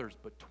merely brothers,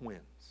 but twins.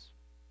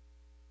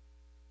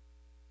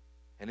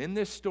 And in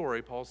this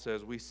story, Paul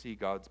says, we see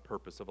God's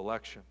purpose of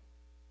election.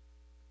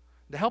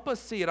 To help us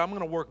see it, I'm going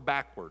to work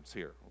backwards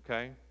here,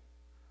 okay?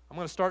 I'm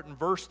going to start in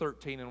verse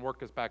 13 and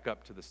work us back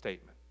up to the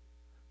statement.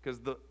 Because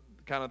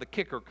the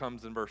kicker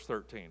comes in verse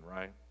 13,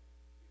 right?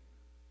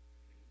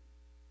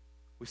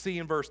 We see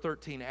in verse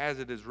 13, as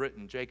it is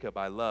written, Jacob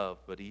I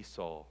loved, but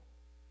Esau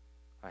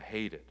I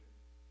hated.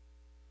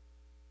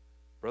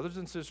 Brothers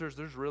and sisters,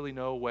 there's really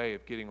no way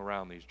of getting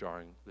around this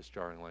jarring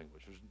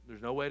language.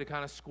 There's no way to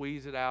kind of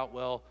squeeze it out.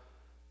 Well,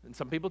 and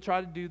some people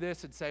try to do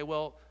this and say,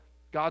 well,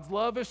 God's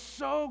love is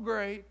so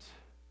great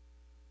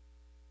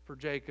for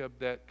Jacob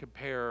that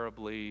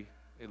comparably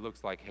it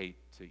looks like hate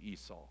to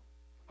Esau.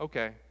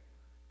 Okay, at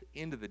the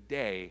end of the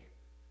day,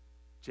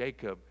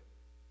 Jacob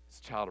is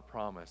a child of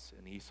promise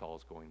and Esau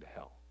is going to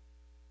hell.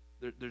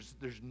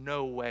 There's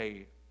no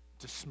way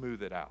to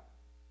smooth it out.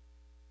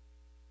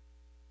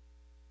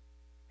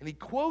 And he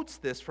quotes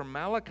this from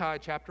Malachi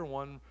chapter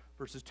 1,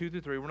 verses 2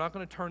 through 3. We're not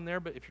going to turn there,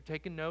 but if you're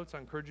taking notes, I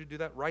encourage you to do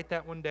that. Write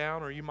that one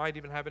down, or you might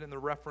even have it in the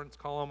reference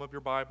column of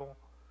your Bible.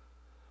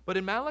 But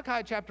in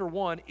Malachi chapter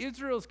 1,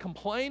 Israel is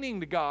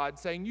complaining to God,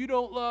 saying, you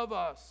don't love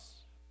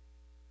us.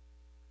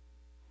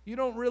 You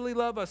don't really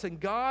love us. And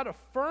God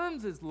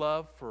affirms his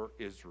love for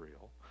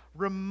Israel,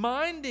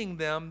 reminding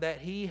them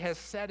that he has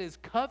set his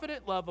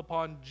covenant love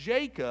upon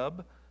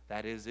Jacob,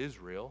 that is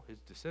Israel,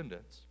 his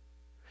descendants,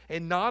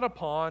 and not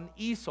upon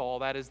Esau,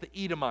 that is the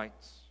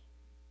Edomites.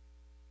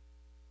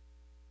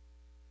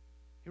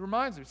 He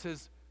reminds them, he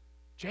says,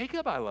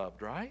 Jacob I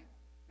loved, right?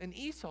 And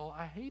Esau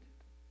I hated.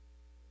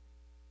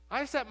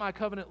 I set my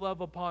covenant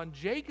love upon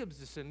Jacob's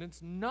descendants,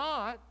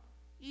 not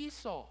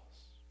Esau's.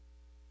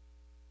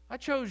 I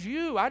chose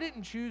you. I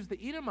didn't choose the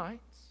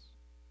Edomites.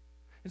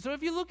 And so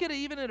if you look at it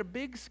even at a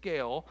big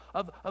scale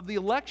of the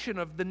election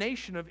of the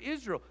nation of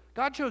Israel,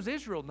 God chose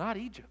Israel, not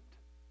Egypt.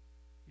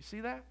 You see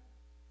that?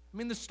 I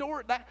mean, the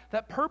story,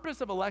 that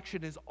purpose of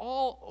election is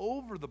all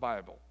over the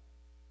Bible.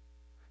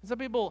 And some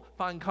people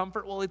find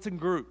comfort, well, it's in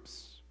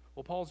groups.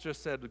 Well, Paul's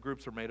just said the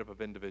groups are made up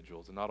of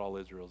individuals, and not all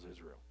Israel is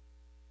Israel.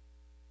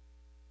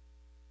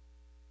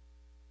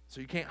 So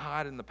you can't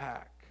hide in the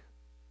pack.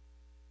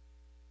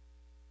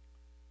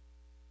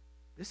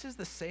 This is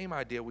the same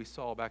idea we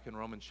saw back in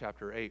Romans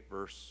chapter 8,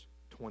 verse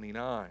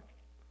 29.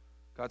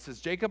 God says,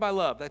 Jacob I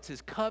love. That's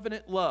his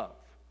covenant love.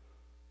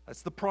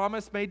 That's the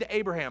promise made to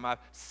Abraham. I've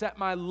set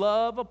my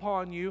love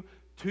upon you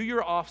to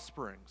your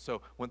offspring.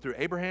 So went through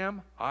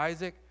Abraham,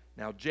 Isaac,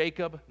 now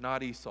Jacob,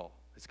 not Esau.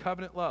 His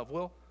covenant love.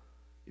 Well,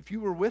 if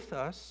you were with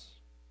us,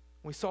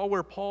 we saw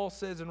where Paul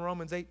says in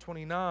Romans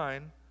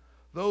 8:29,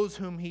 those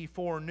whom he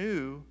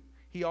foreknew,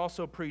 he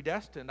also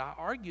predestined. I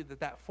argue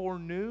that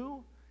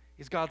foreknew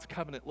is God's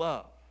covenant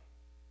love.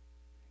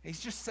 And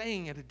he's just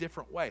saying it a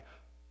different way.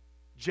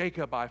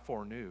 Jacob I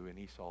foreknew, and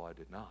Esau I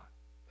did not.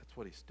 That's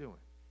what he's doing.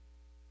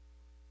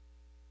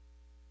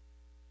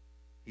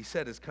 He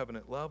set his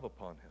covenant love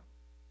upon him.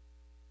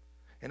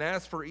 And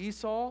as for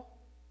Esau,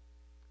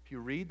 if you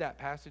read that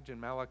passage in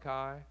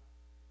Malachi,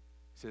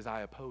 he says,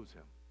 I oppose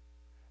him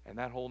and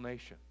that whole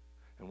nation.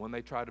 And when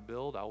they try to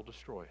build, I will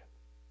destroy it.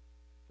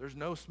 There's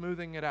no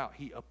smoothing it out.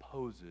 He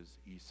opposes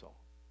Esau.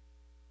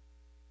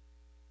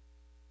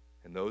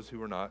 And those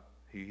who are not,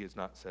 he has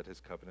not set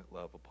his covenant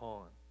love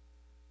upon.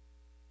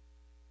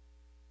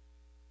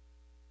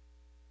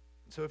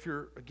 So if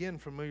you're, again,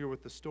 familiar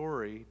with the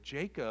story,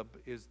 Jacob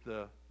is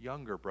the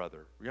younger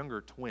brother,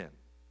 younger twin.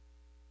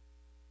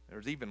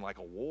 There's even like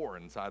a war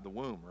inside the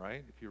womb,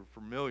 right? If you're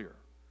familiar.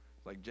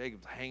 It's like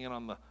Jacob's hanging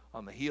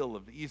on the heel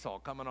of Esau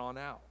coming on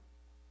out.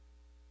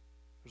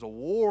 There's a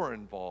war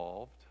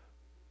involved,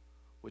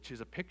 which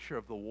is a picture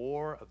of the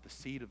war of the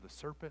seed of the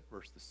serpent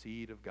versus the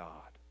seed of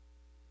God.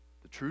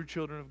 The true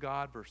children of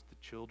God versus the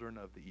children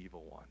of the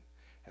evil one.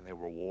 And they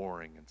were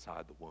warring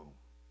inside the womb.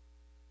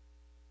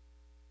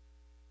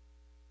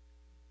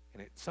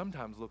 And it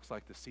sometimes looks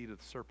like the seed of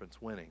the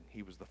serpent's winning.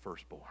 He was the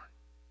firstborn.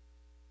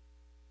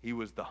 He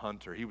was the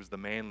hunter. He was the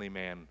manly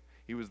man.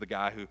 He was the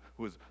guy who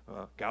was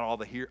got all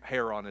the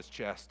hair on his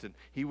chest. And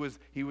he was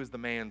the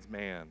man's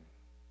man.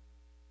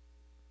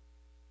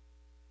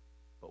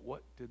 But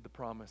what did the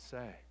promise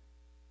say?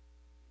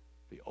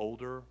 The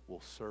older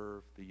will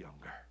serve the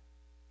younger.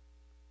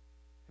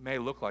 It may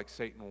look like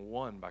Satan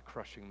won by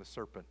crushing the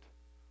serpent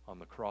on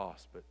the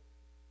cross, but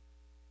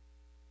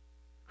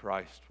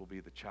Christ will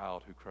be the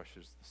child who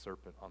crushes the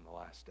serpent on the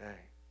last day.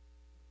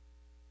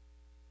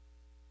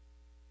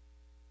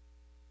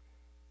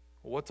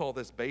 Well, what's all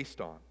this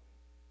based on?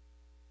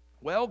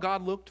 Well,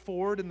 God looked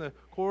forward in the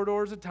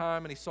corridors of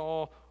time and he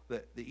saw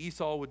that the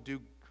Esau would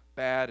do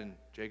bad and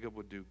Jacob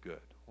would do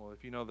good. Well,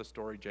 if you know the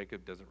story,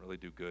 Jacob doesn't really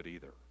do good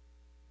either.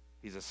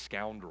 He's a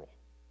scoundrel.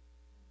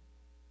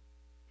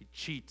 He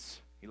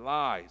cheats, he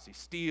lies, he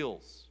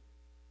steals.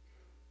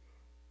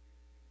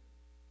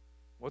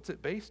 What's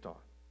it based on?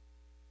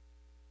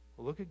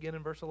 Well, look again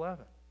in verse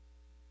 11.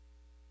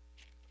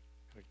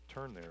 I'm going to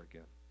turn there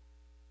again.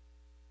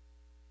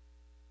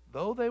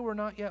 Though they were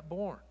not yet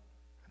born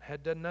and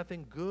had done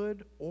nothing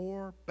good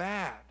or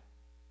bad.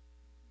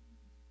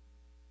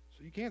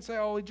 So you can't say,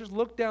 oh, he just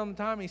looked down the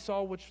time, he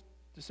saw which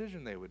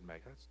decision they would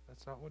make.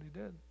 That's not what he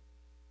did.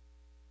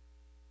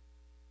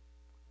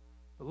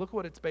 But look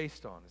what it's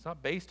based on. It's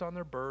not based on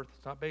their birth.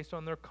 It's not based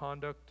on their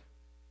conduct.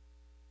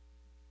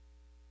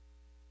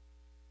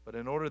 But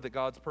in order that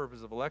God's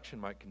purpose of election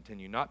might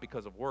continue, not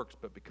because of works,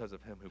 but because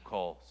of him who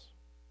calls.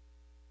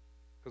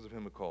 Because of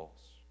him who calls.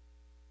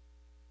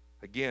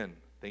 Again,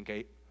 think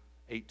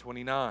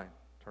 8:29.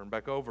 Turn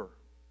back over.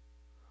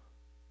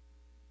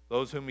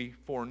 Those whom he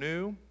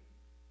foreknew,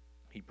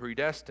 he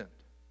predestined.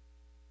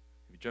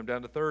 If you jump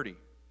down to 30,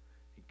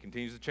 he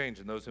continues to change.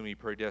 And those whom he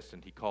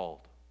predestined, he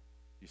called.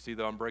 You see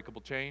the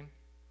unbreakable chain?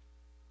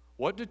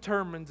 What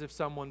determines if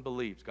someone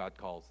believes? God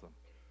calls them.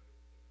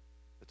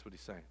 That's what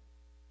he's saying.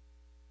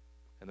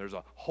 And there's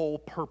a whole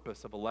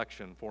purpose of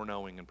election,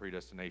 foreknowing, and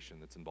predestination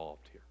that's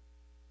involved here.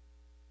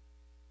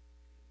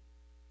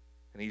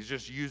 And he's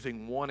just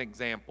using one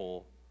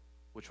example,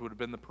 which would have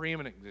been the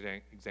preeminent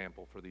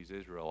example for these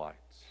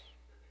Israelites.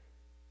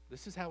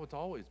 This is how it's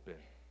always been.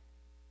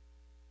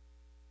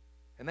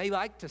 And they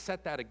like to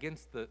set that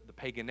against the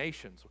pagan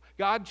nations.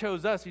 God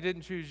chose us, he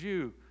didn't choose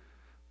you.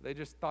 They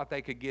just thought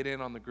they could get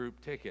in on the group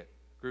ticket,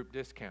 group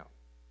discount.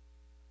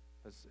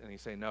 And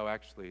he's saying, no,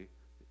 actually,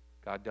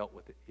 God dealt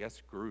with it.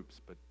 Yes, groups,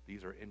 but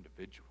these are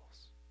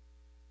individuals.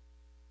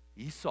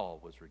 Esau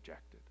was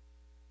rejected.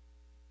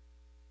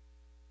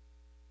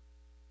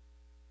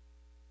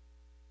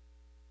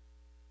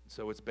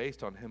 So it's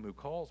based on him who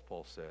calls,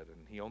 Paul said,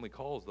 and he only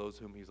calls those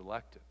whom he's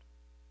elected.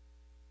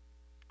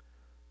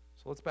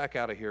 So let's back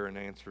out of here and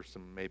answer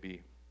some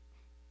maybe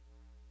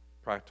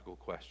practical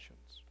questions.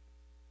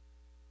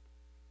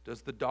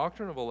 Does the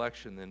doctrine of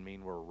election then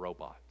mean we're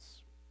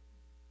robots?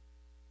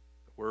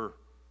 Our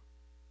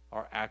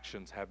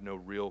actions have no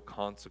real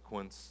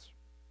consequence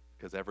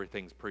because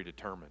everything's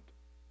predetermined?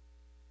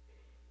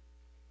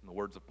 In the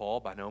words of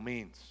Paul, by no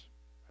means.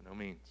 By no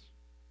means.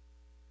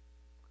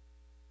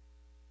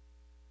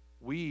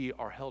 We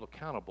are held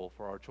accountable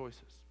for our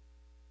choices.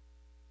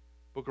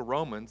 Book of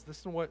Romans,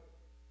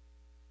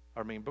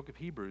 Book of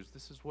Hebrews,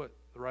 this is what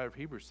the writer of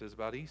Hebrews says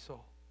about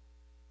Esau.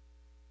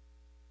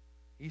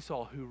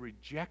 Esau who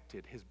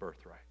rejected his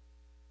birthright.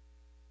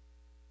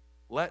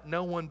 Let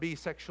no one be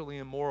sexually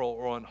immoral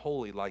or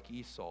unholy like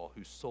Esau,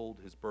 who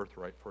sold his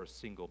birthright for a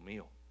single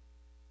meal.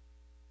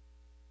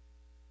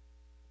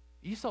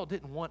 Esau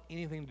didn't want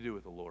anything to do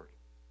with the Lord.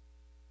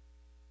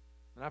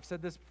 And I've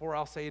said this before,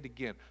 I'll say it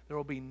again. There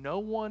will be no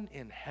one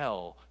in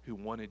hell who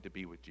wanted to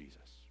be with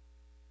Jesus.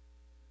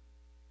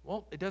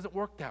 Well, it doesn't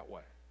work that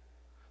way.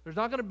 There's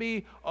not going to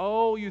be,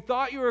 oh, you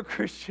thought you were a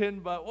Christian,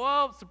 but,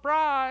 well,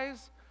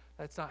 surprise.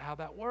 That's not how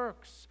that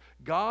works.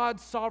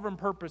 God's sovereign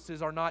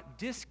purposes are not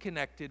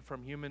disconnected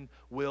from human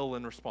will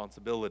and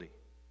responsibility.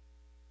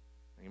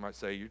 And you might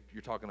say,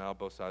 you're talking out of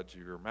both sides of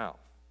your mouth.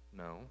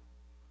 No.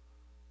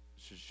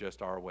 This is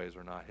just our ways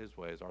are not his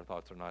ways. Our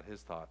thoughts are not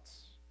his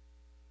thoughts.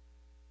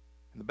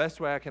 And the best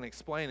way I can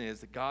explain it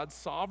is that God's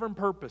sovereign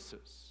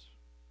purposes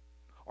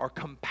are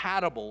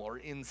compatible or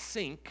in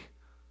sync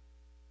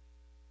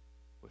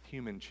with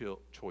human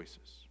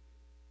choices.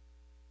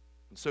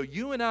 And so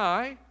you and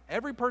I,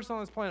 every person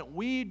on this planet,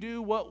 we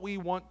do what we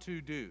want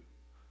to do.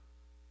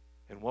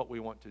 And what we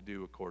want to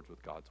do accords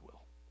with God's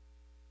will.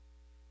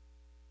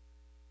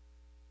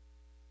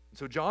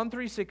 So John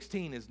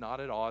 3:16 is not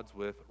at odds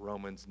with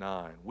Romans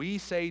 9. We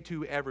say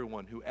to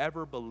everyone,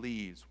 whoever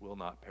believes will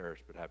not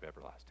perish but have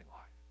everlasting life.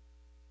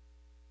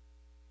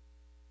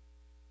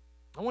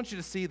 I want you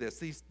to see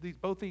this.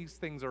 Both these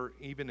things are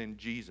even in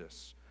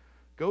Jesus.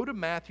 Go to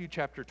Matthew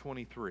chapter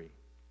 23.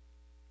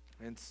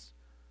 And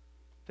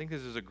I think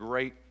this is a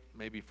great,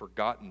 maybe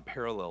forgotten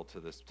parallel to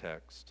this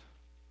text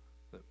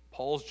that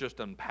Paul's just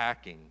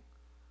unpacking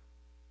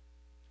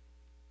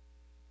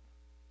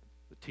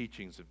the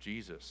teachings of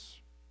Jesus.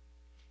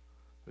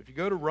 If you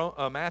go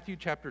to Matthew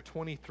chapter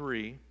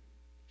 23,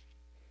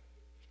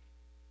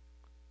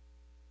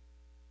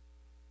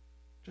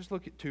 just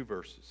look at two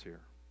verses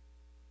here.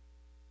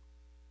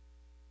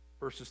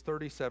 Verses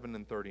 37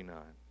 and 39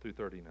 through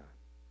 39.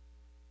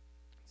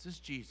 This is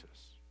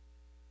Jesus,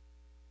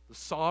 the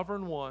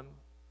sovereign one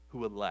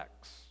who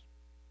elects.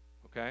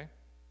 Okay?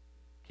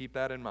 Keep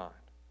that in mind.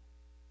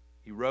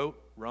 He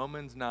wrote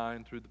Romans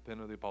 9 through the pen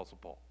of the Apostle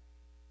Paul.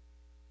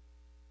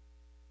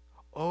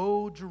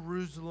 Oh,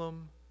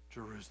 Jerusalem,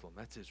 Jerusalem,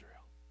 that's Israel.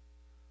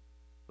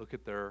 Look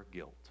at their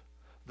guilt.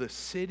 The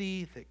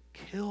city that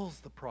kills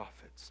the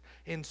prophets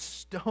and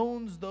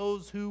stones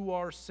those who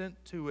are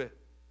sent to it.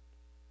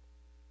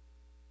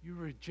 You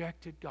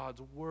rejected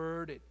God's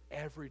word at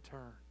every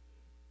turn.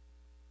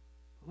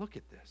 Look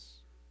at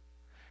this.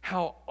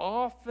 How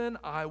often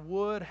I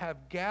would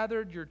have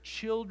gathered your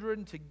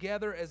children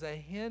together as a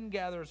hen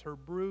gathers her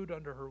brood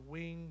under her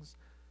wings,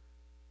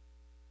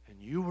 and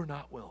you were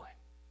not willing.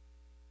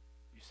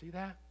 You see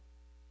that?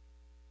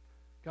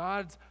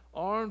 God's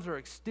arms are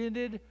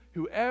extended.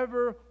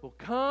 Whoever will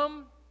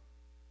come,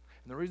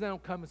 and the reason they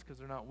don't come is because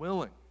they're not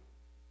willing.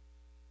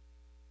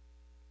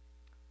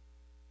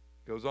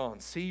 Goes on,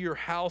 see, your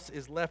house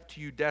is left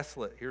to you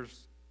desolate.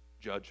 Here's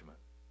judgment.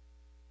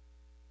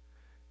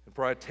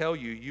 For I tell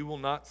you, you will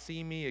not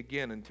see me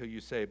again until you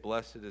say,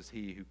 Blessed is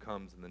he who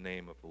comes in the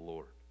name of the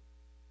Lord.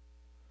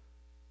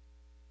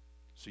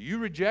 So you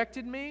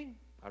rejected me,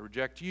 I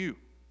reject you.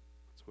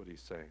 That's what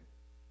he's saying.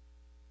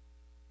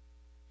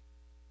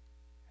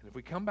 And if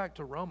we come back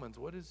to Romans,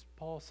 what is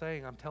Paul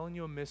saying? I'm telling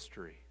you a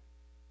mystery.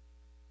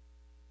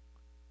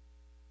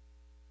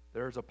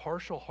 There is a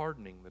partial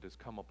hardening that has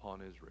come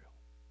upon Israel.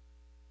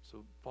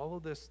 So follow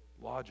this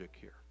logic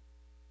here.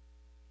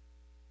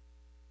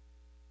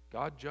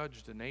 God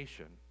judged a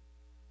nation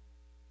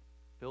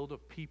filled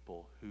of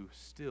people who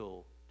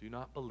still do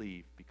not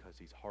believe because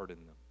he's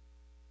hardened them.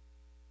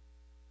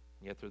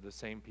 And yet they're the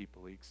same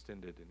people he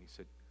extended and he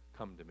said,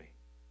 come to me.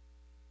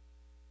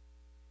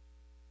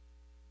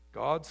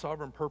 God's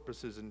sovereign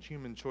purposes and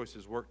human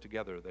choices work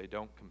together. They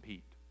don't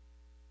compete.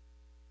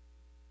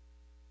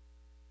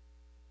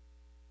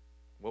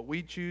 What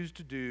we choose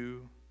to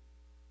do,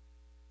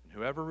 and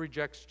whoever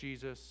rejects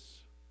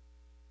Jesus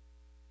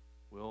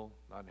will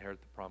not inherit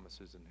the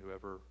promises, and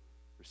whoever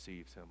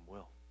receives him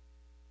will.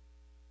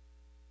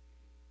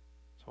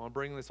 So I want to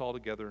bring this all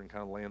together and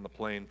kind of land the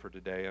plane for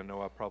today. I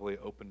know I probably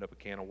opened up a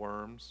can of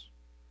worms.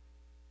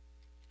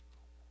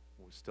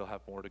 We still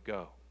have more to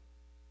go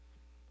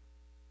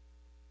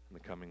in the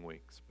coming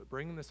weeks. But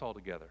bringing this all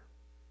together,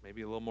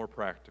 maybe a little more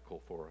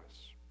practical for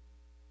us.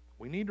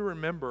 We need to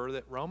remember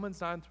that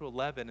Romans 9 through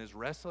 11 is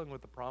wrestling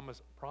with the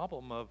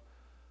problem of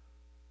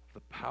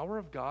the power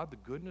of God, the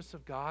goodness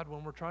of God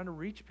when we're trying to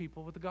reach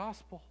people with the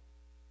gospel.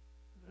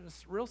 In a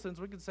real sense,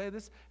 we could say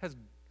this has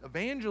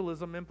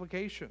evangelism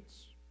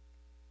implications.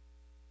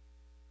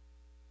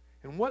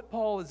 And what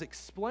Paul is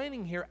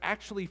explaining here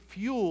actually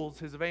fuels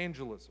his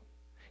evangelism.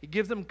 It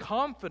gives him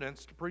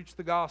confidence to preach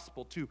the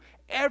gospel to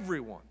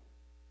everyone.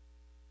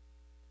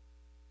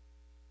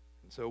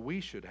 And so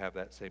we should have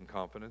that same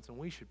confidence, and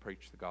we should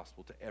preach the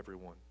gospel to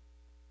everyone.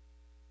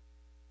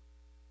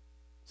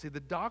 See, the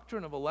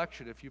doctrine of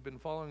election, if you've been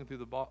following through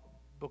the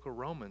book of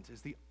Romans,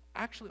 is the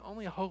actually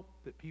only hope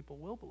that people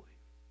will believe,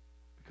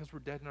 because we're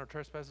dead in our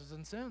trespasses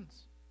and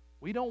sins.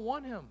 We don't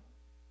want him.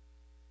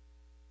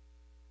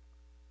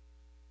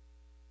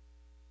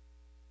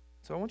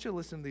 So I want you to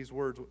listen to these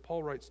words, what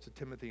Paul writes to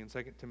Timothy in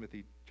 2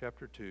 Timothy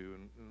chapter 2,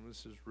 and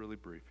this is really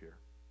brief here.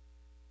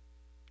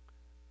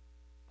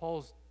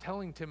 Paul's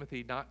telling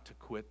Timothy not to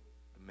quit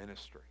the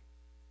ministry.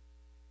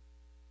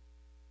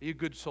 Be a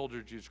good soldier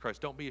of Jesus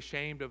Christ. Don't be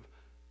ashamed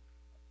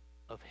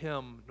of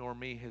him nor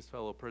me, his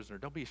fellow prisoner.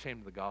 Don't be ashamed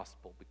of the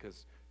gospel,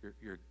 because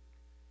you're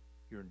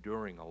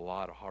enduring a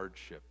lot of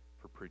hardship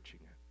for preaching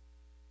it.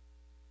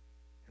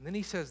 And then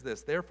he says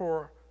this,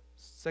 therefore,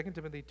 2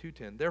 Timothy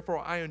 2:10, therefore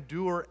I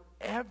endure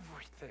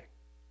everything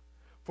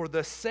for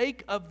the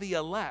sake of the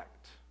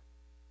elect,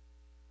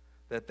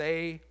 that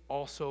they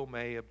also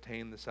may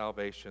obtain the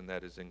salvation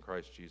that is in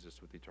Christ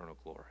Jesus with eternal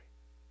glory.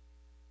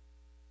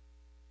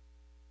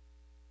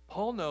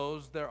 Paul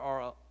knows there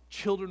are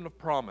children of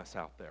promise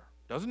out there.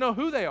 Doesn't know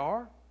who they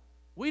are.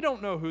 We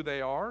don't know who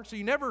they are. So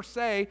you never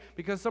say,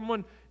 because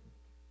someone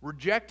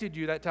rejected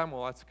you that time,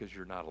 well, that's because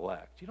you're not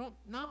elect. You don't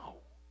know.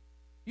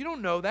 You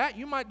don't know that.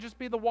 You might just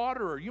be the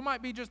waterer. You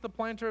might be just the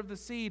planter of the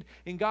seed,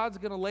 and God's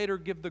going to later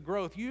give the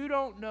growth. You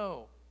don't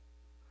know.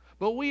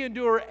 But we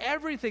endure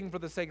everything for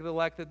the sake of the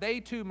elect, that they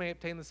too may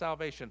obtain the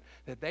salvation,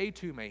 that they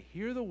too may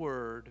hear the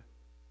word,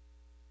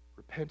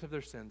 repent of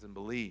their sins, and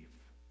believe.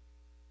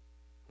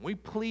 We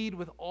plead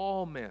with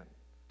all men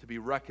to be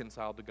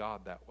reconciled to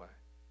God that way.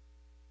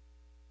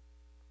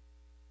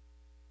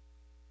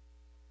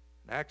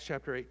 In Acts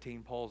chapter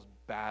 18, Paul's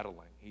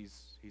battling.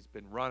 He's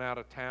been run out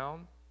of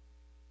town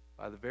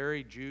by the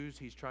very Jews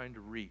he's trying to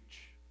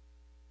reach.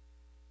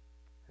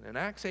 And in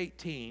Acts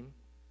 18,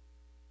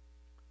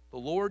 the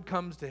Lord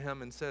comes to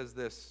him and says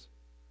this,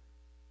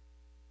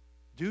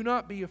 do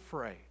not be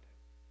afraid,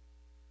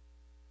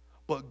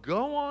 but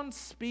go on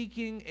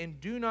speaking and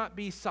do not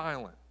be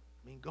silent.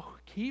 Go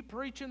keep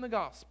preaching the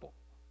gospel.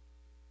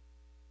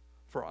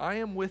 For I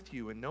am with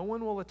you, and no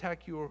one will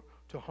attack you or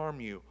to harm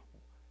you.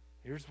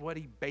 Here's what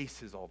he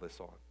bases all this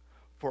on.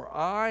 For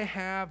I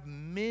have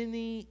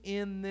many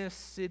in this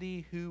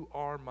city who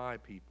are my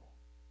people.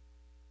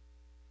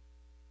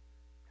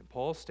 And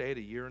Paul stayed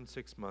 1 year and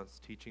 6 months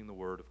teaching the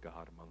word of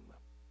God among them.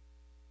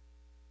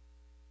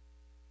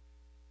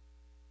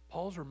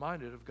 Paul's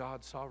reminded of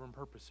God's sovereign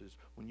purposes.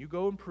 When you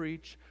go and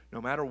preach,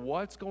 no matter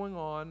what's going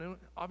on, and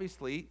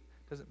obviously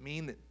it doesn't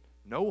mean that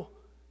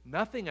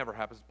nothing ever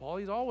happens to Paul.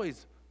 He's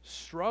always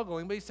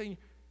struggling, but he's saying,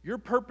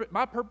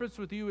 my purpose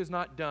with you is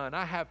not done.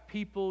 I have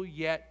people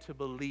yet to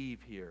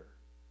believe here.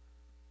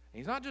 And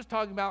he's not just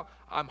talking about,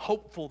 I'm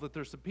hopeful that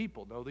there's some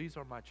people. No, these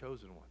are my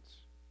chosen ones.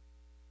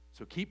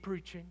 So keep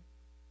preaching.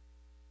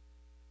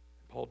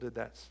 And Paul did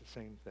that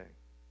same thing.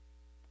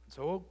 And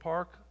so Oak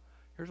Park,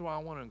 here's why I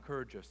want to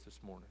encourage us this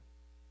morning.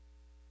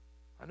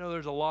 I know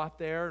there's a lot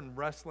there and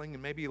wrestling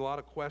and maybe a lot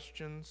of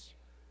questions.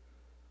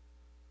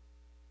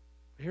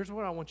 But here's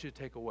what I want you to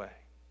take away.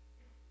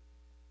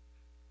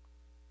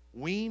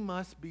 We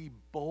must be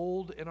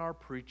bold in our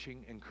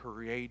preaching and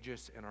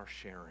courageous in our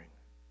sharing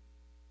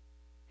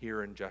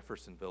here in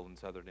Jeffersonville in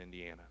southern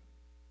Indiana.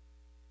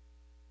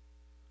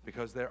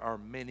 because there are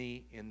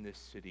many in this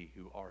city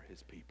who are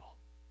His people.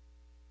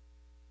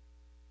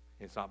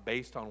 It's not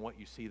based on what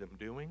you see them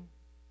doing,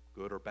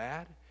 good or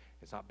bad.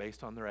 It's not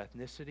based on their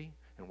ethnicity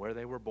and where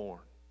they were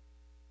born.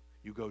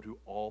 You go to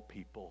all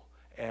people,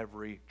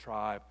 every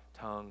tribe,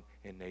 tongue,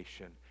 and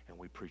nation, and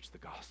we preach the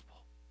gospel.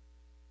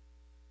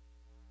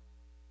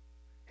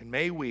 And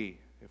may we,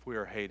 if we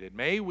are hated,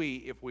 may we,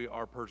 if we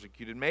are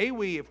persecuted, may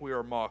we, if we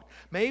are mocked,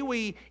 may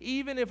we,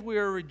 even if we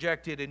are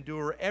rejected,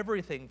 endure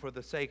everything for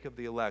the sake of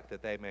the elect,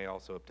 that they may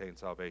also obtain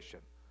salvation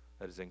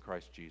that is in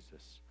Christ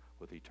Jesus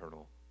with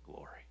eternal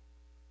glory.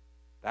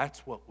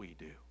 That's what we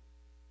do.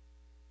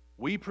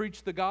 We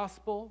preach the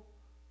gospel,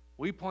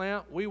 we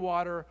plant, we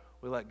water,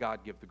 we let God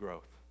give the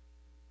growth.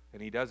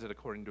 And He does it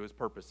according to His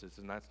purposes,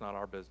 and that's not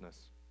our business.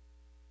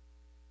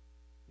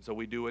 And so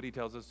we do what He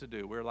tells us to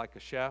do. We're like a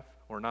chef,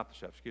 or not the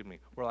chef, excuse me.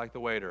 We're like the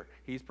waiter.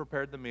 He's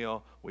prepared the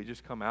meal. We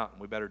just come out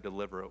and we better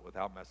deliver it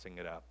without messing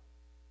it up.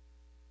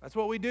 That's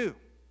what we do.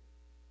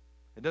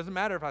 It doesn't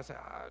matter if I say,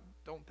 I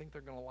don't think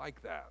they're going to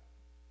like that.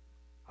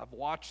 I've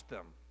watched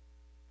them.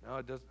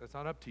 No, it's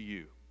not up to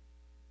you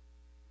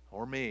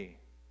or me.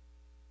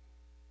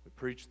 We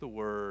preach the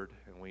word,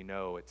 and we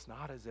know it's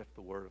not as if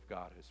the word of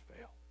God has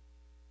failed.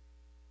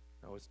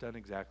 No, it's done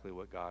exactly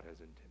what God has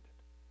intended.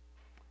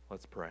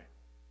 Let's pray.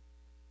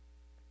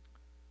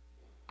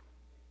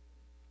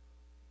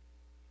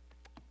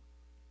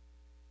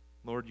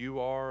 Lord, you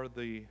are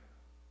the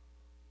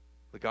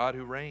God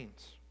who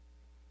reigns.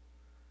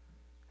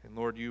 And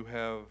Lord, you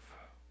have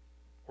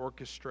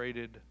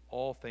orchestrated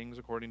all things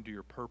according to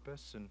your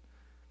purpose, and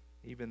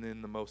even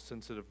in the most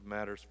sensitive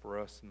matters for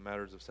us, in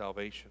matters of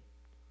salvation.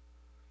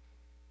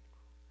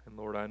 And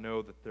Lord, I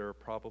know that there are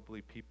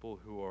probably people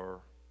who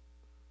are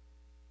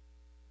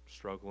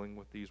struggling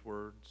with these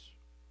words,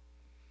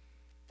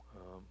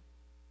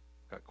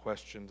 got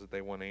questions that they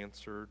want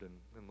answered,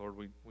 and Lord,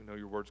 we know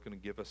your word's going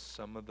to give us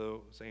some of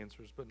those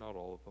answers, but not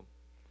all of them.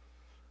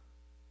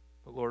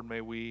 But Lord,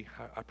 may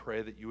I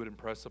pray that you would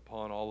impress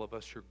upon all of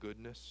us your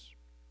goodness,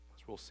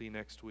 as we'll see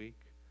next week,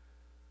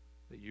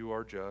 that you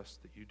are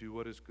just, that you do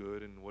what is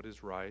good and what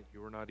is right,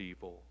 you are not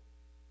evil.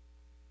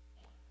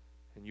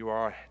 And you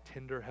are a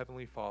tender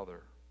Heavenly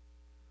Father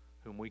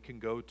whom we can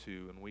go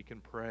to and we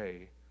can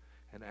pray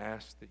and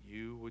ask that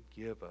you would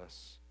give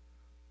us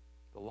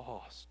the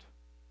lost.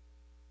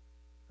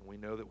 And we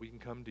know that we can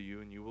come to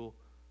you and you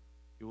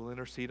will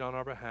intercede on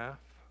our behalf,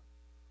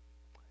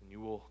 and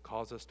you will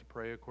cause us to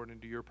pray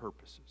according to your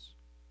purposes.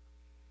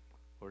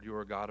 Lord, you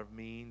are a God of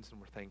means, and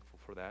we're thankful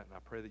for that. And I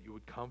pray that you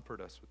would comfort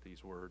us with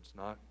these words,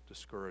 not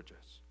discourage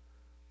us.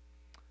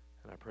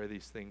 And I pray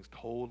these things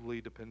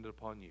totally dependent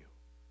upon you.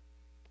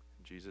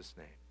 In Jesus'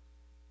 name,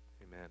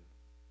 amen.